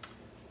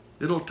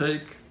 it'll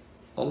take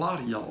a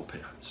lot of yellow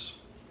pads.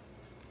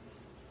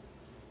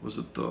 Was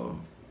it the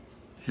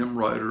hymn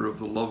writer of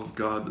the love of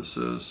God that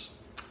says,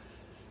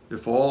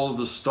 "If all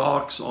the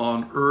stalks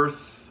on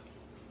earth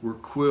were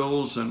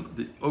quills and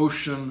the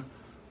ocean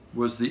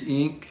was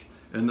the ink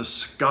and the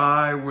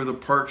sky were the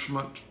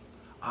parchment,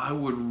 I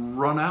would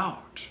run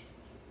out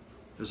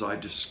as I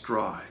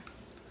describe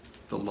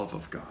the love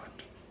of God."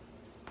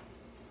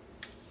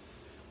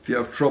 If you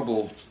have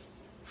trouble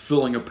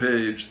filling a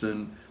page,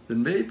 then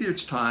maybe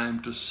it's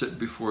time to sit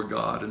before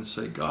God and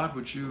say, "God,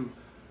 would you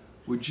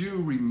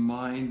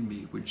remind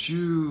me? Would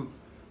you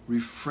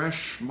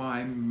refresh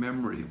my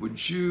memory?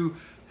 Would you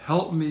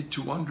help me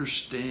to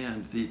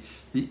understand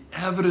the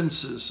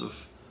evidences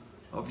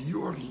of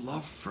your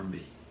love for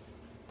me?"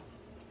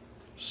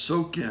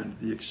 Soak in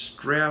the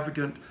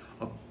extravagant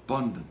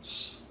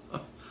abundance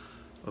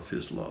of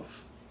his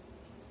love.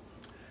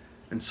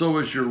 And so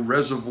as your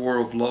reservoir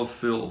of love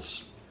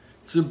fills,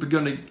 it's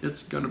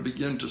going to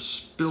begin to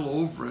spill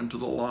over into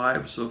the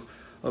lives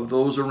of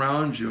those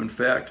around you. In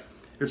fact,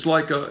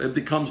 it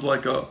becomes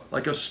like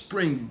a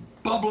spring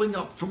bubbling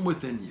up from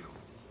within you.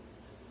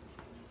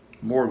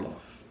 More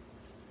love.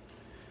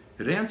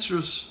 It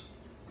answers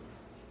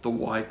the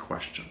why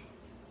question.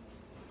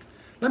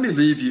 Let me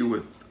leave you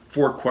with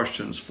 4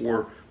 questions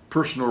for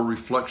personal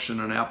reflection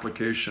and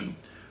application.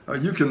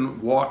 You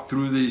can walk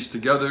through these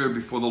together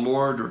before the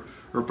Lord,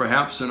 or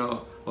perhaps in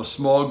a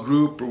small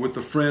group or with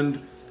a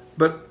friend.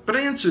 But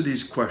answer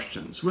these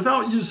questions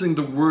without using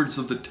the words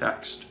of the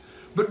text,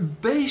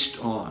 but based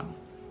on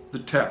the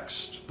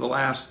text, the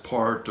last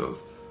part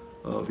of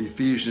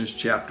Ephesians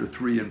chapter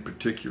 3 in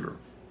particular.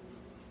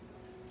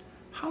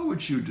 How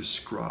would you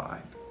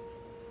describe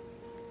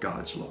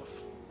God's love?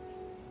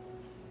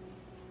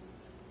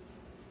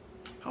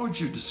 How would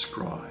you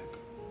describe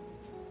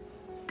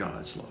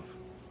God's love?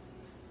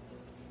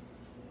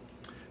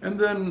 And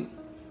then,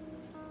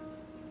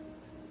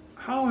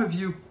 how have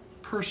you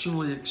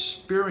personally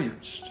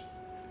experienced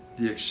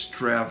the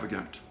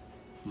extravagant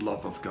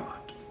love of God?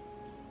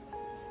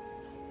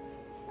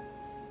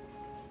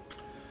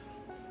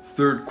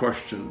 Third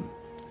question,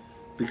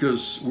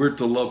 because we're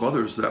to love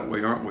others that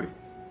way, aren't we?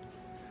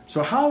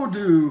 So how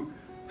do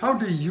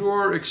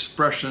your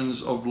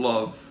expressions of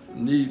love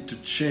need to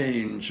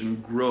change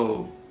and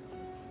grow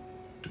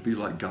to be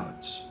like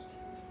God's?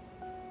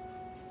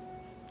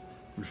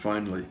 And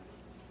finally,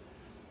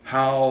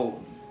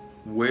 how,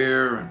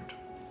 where, and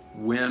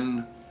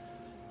when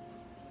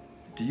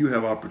do you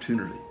have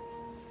opportunity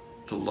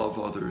to love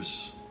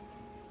others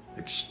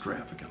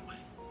extravagantly?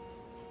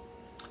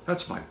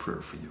 That's my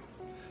prayer for you.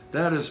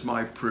 That is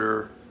my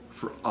prayer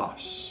for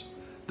us,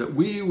 that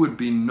we would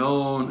be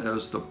known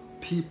as the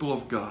people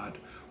of God,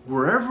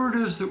 wherever it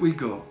is that we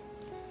go,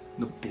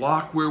 in the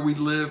block where we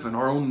live, in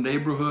our own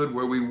neighborhood,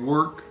 where we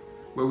work,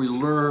 where we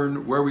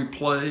learn, where we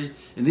play,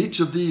 in each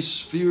of these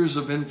spheres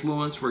of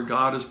influence where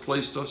God has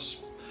placed us.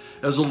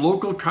 As a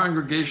local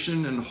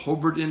congregation in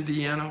Hobart,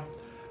 Indiana,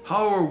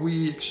 how are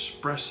we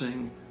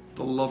expressing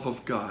the love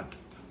of God?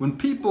 When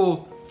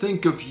people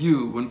think of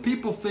you, when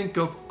people think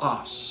of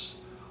us,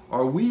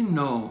 are we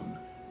known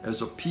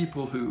as a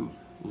people who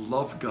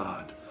love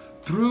God,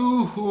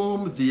 through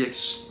whom the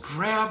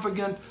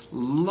extravagant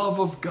love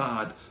of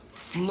God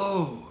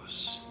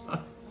flows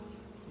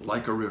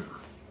like a river?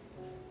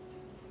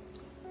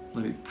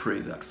 Let me pray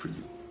that for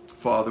you.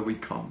 Father, we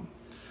come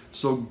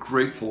so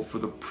grateful for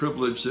the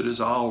privilege that is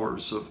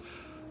ours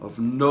of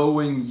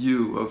knowing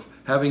you, of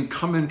having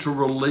come into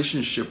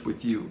relationship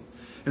with you.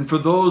 And for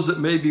those that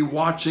may be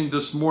watching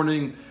this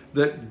morning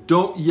that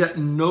don't yet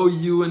know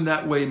you in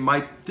that way,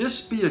 might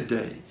this be a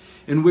day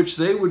in which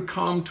they would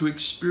come to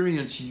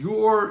experience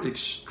your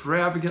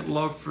extravagant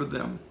love for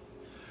them,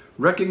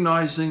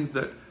 recognizing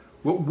that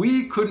what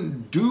we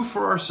couldn't do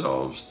for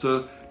ourselves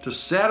to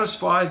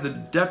satisfy the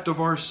debt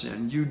of our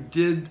sin, you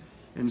did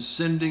in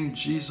sending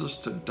Jesus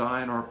to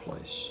die in our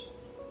place.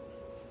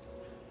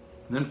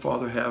 And then,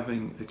 Father,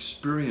 having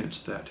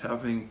experienced that,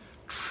 having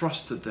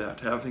trusted that,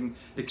 having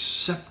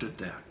accepted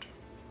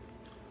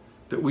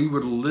that we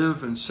would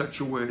live in such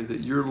a way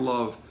that your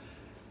love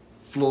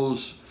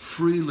flows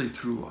freely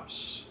through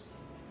us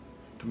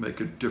to make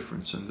a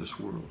difference in this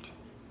world.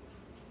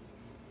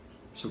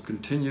 So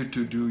continue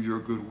to do your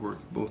good work,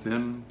 both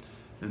in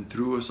and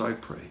through us, I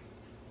pray.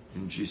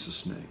 In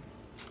Jesus' name,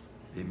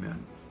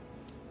 amen.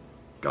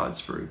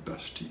 God's very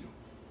best to you.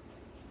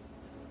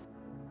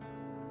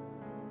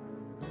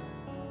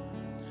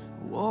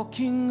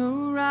 Walking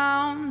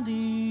around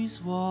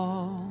these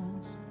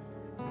walls,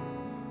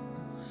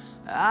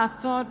 I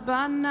thought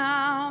by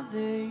now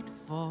they'd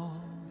fall,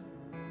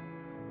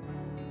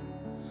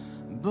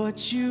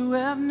 but you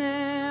have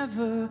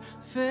never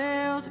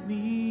failed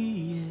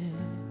me yet.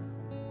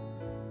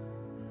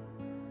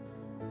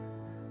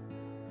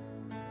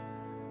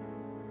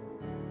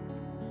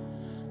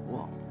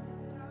 Want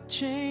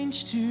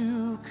change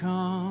to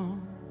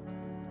come,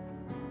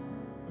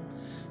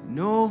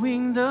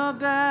 knowing the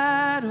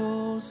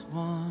battle's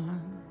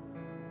won,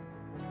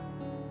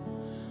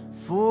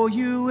 for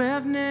you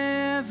have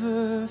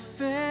never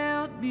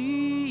failed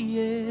me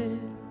yet.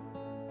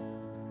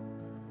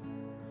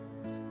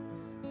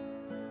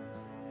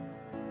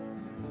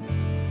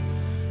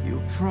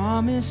 Your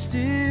promise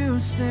still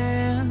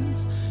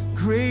stands,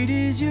 great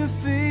is your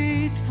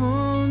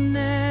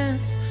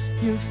faithfulness,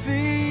 your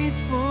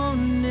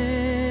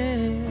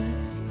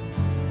faithfulness.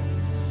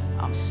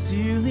 I'm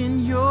still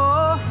in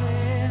your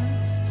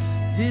hands,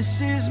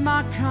 this is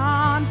my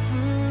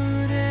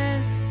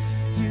confidence,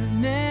 you've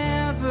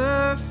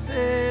never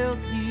failed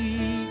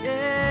me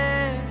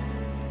yet.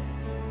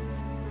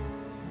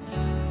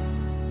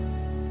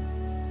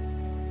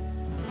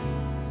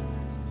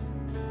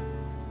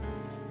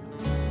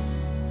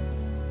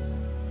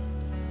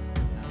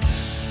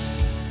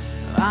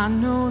 I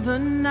know the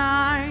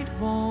night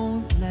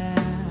won't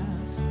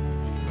last,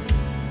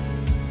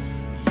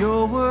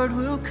 your word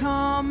will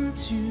come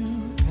to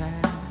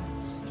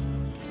pass.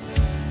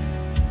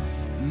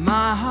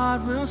 My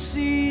heart will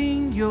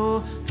sing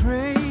your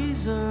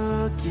praise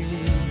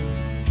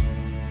again.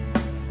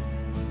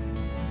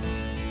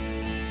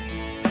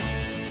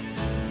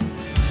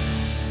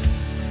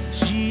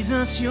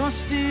 Jesus, you're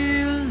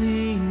still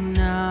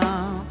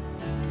enough.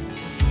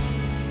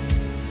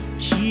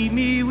 Keep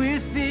me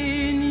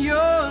within your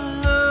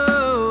love.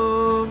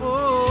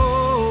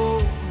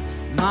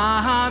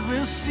 My heart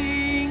will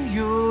sing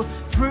your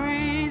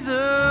praise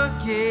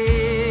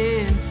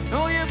again.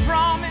 Oh, you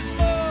promised,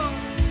 Lord.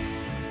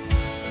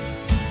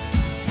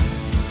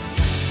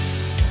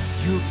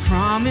 Your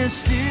promise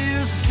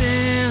still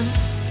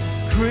stands.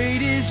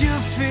 Great is your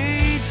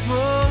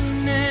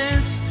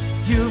faithfulness,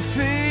 your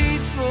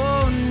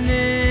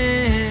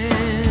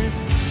faithfulness.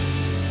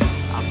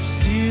 I'm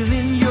still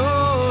in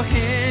your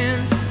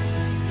hands.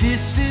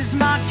 This is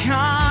my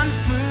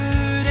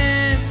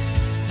confidence.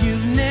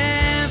 You've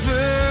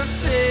never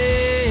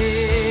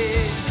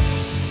failed.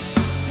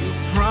 Your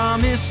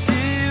promise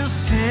still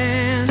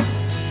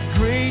stands.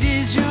 Great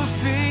is your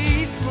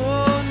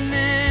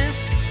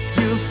faithfulness,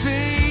 your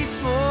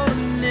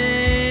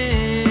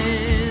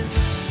faithfulness.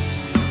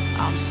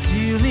 I'm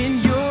still in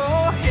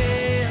your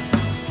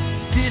hands.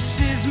 This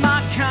is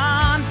my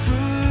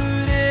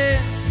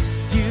confidence.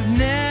 You've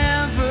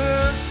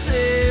never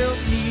failed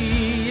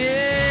me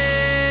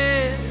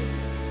yet.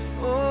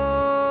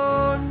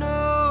 Oh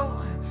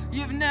no,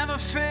 you've never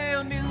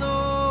failed me,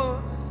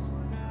 Lord.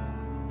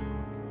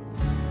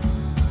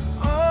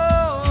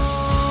 Oh,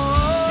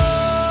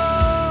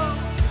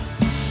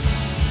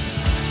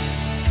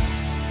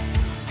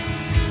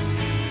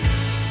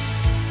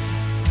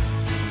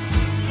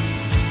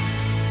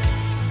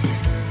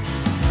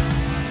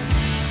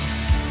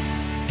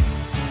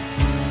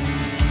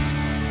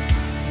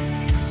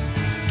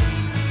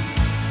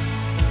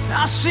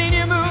 I've seen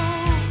you move.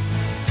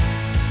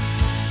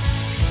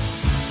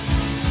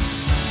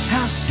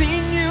 I've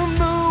seen you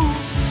move.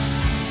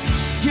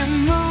 You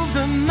move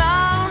the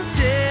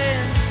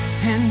mountains,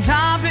 and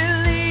I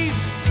believe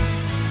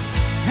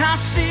I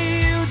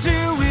see you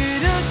do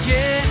it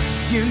again.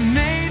 You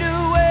made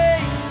a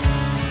way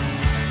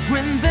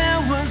when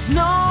there was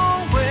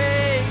no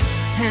way,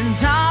 and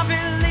I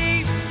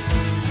believe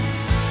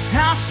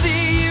I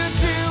see you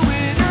do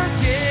it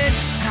again.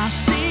 I've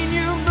seen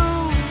you move.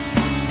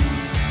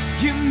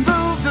 You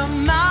move the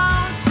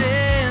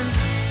mountains,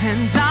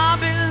 and I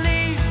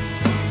believe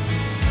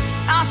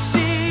I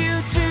see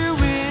you do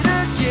it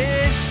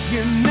again.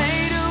 You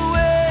made a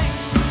way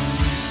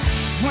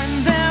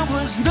when there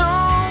was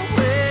no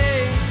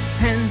way,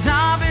 and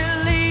I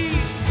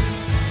believe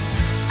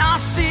I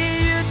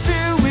see you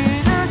do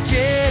it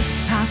again.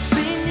 I've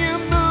seen you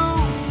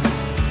move.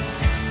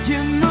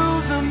 You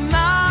move the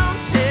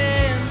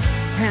mountains,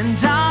 and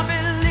I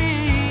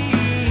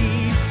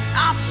believe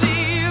I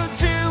see you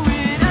do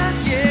it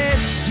again.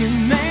 You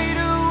made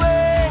a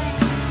way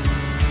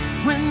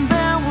when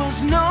there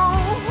was no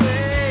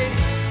way,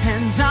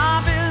 and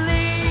I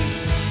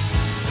believe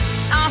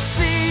I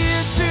see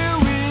you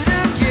do it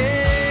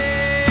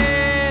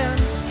again.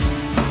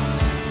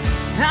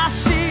 I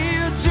see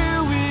you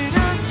do it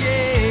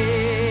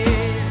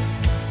again.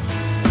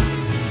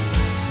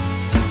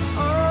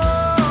 Oh,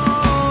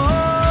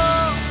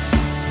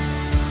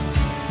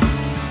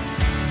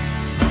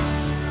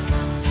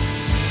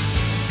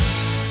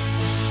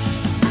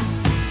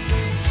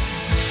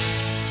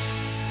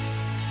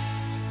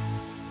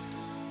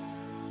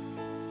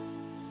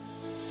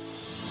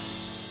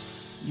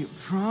 your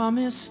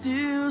promise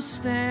still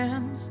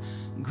stands.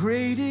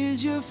 Great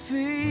is your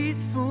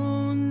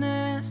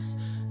faithfulness,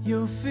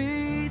 your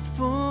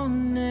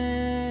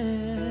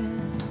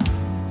faithfulness.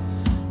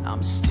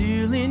 I'm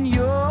still in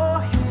your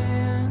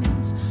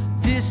hands.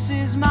 This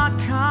is my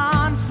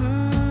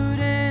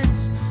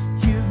confidence.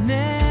 You've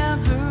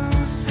never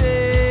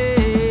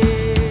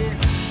failed.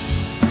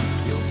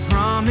 Your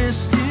promise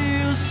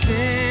still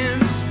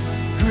stands.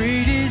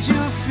 Great is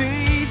your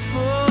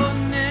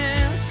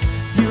faithfulness,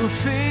 your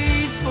faithfulness.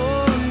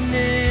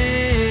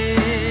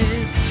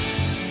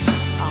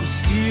 I'm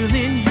still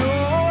in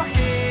your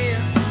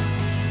hands.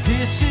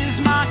 This is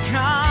my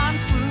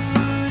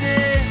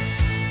confidence.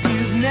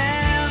 You've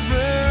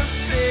never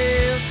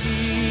failed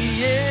me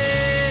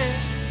yet.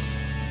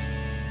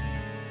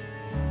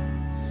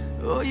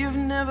 Oh, you've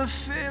never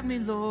failed me,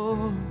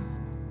 Lord.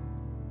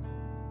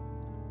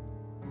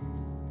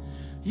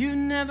 You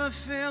never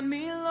failed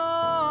me,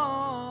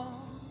 Lord.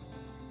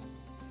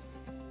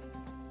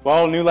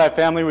 Well, New Life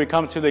family, we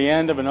come to the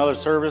end of another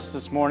service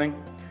this morning.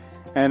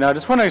 And I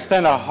just want to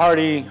extend a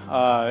hearty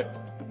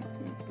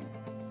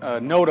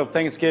note of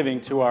thanksgiving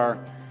to our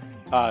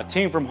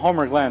team from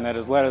Homer Glen that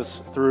has led us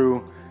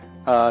through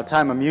a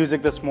time of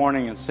music this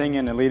morning and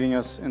singing and leading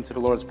us into the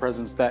Lord's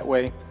presence that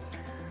way.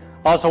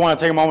 Also want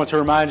to take a moment to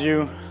remind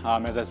you,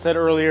 as I said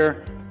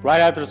earlier, right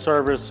after the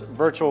service,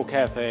 virtual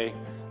cafe.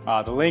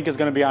 The link is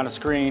going to be on the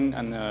screen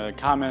and the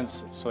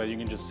comments, so that you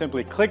can just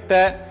simply click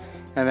that,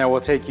 and that will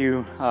take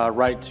you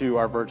right to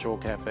our virtual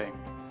cafe.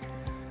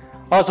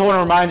 I also want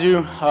to remind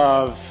you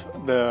of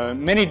the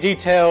many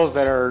details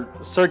that are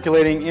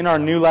circulating in our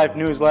New Life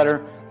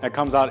newsletter that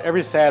comes out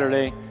every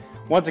Saturday.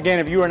 Once again,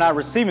 if you are not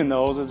receiving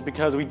those, it's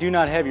because we do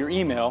not have your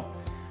email.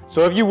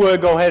 So if you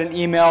would, go ahead and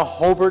email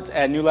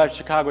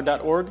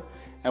hobart@newlifechicago.org,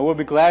 and we'll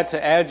be glad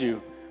to add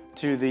you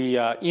to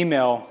the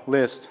email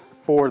list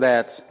for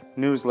that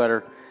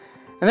newsletter.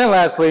 And then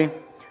lastly, I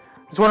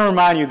just want to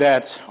remind you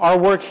that our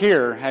work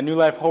here at New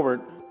Life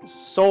Hobart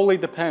solely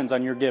depends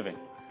on your giving.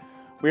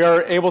 We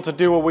are able to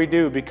do what we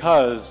do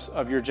because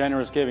of your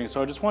generous giving.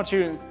 So I just want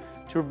you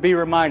to be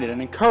reminded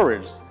and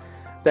encouraged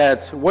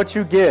that what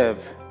you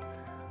give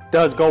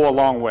does go a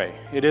long way.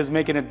 It is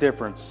making a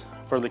difference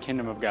for the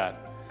kingdom of God.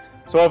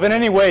 So if in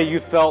any way you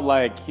felt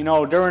like,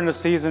 during the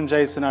season,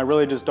 Jason, I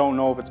really just don't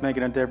know if it's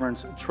making a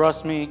difference,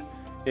 trust me,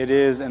 it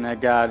is, and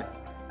that God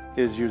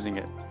is using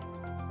it.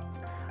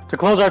 To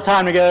close our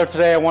time together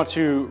today, I want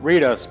to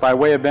read us by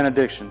way of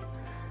benediction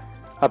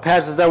a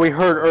passage that we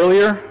heard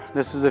earlier.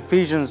 This is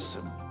Ephesians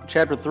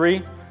chapter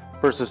 3,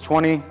 verses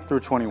 20 through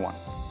 21.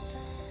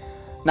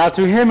 Now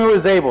to him who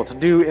is able to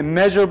do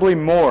immeasurably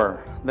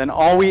more than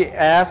all we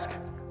ask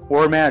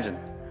or imagine,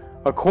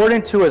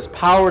 according to his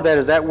power that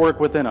is at work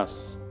within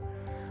us,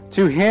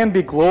 to him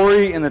be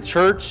glory in the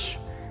church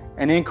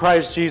and in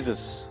Christ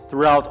Jesus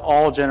throughout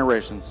all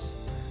generations,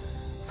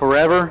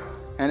 forever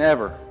and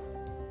ever.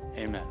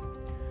 Amen.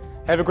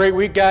 Have a great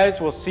week,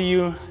 guys. We'll see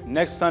you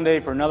next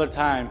Sunday for another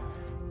time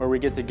where we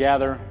get to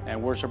gather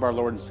and worship our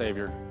Lord and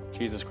Savior,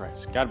 Jesus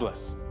Christ. God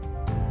bless.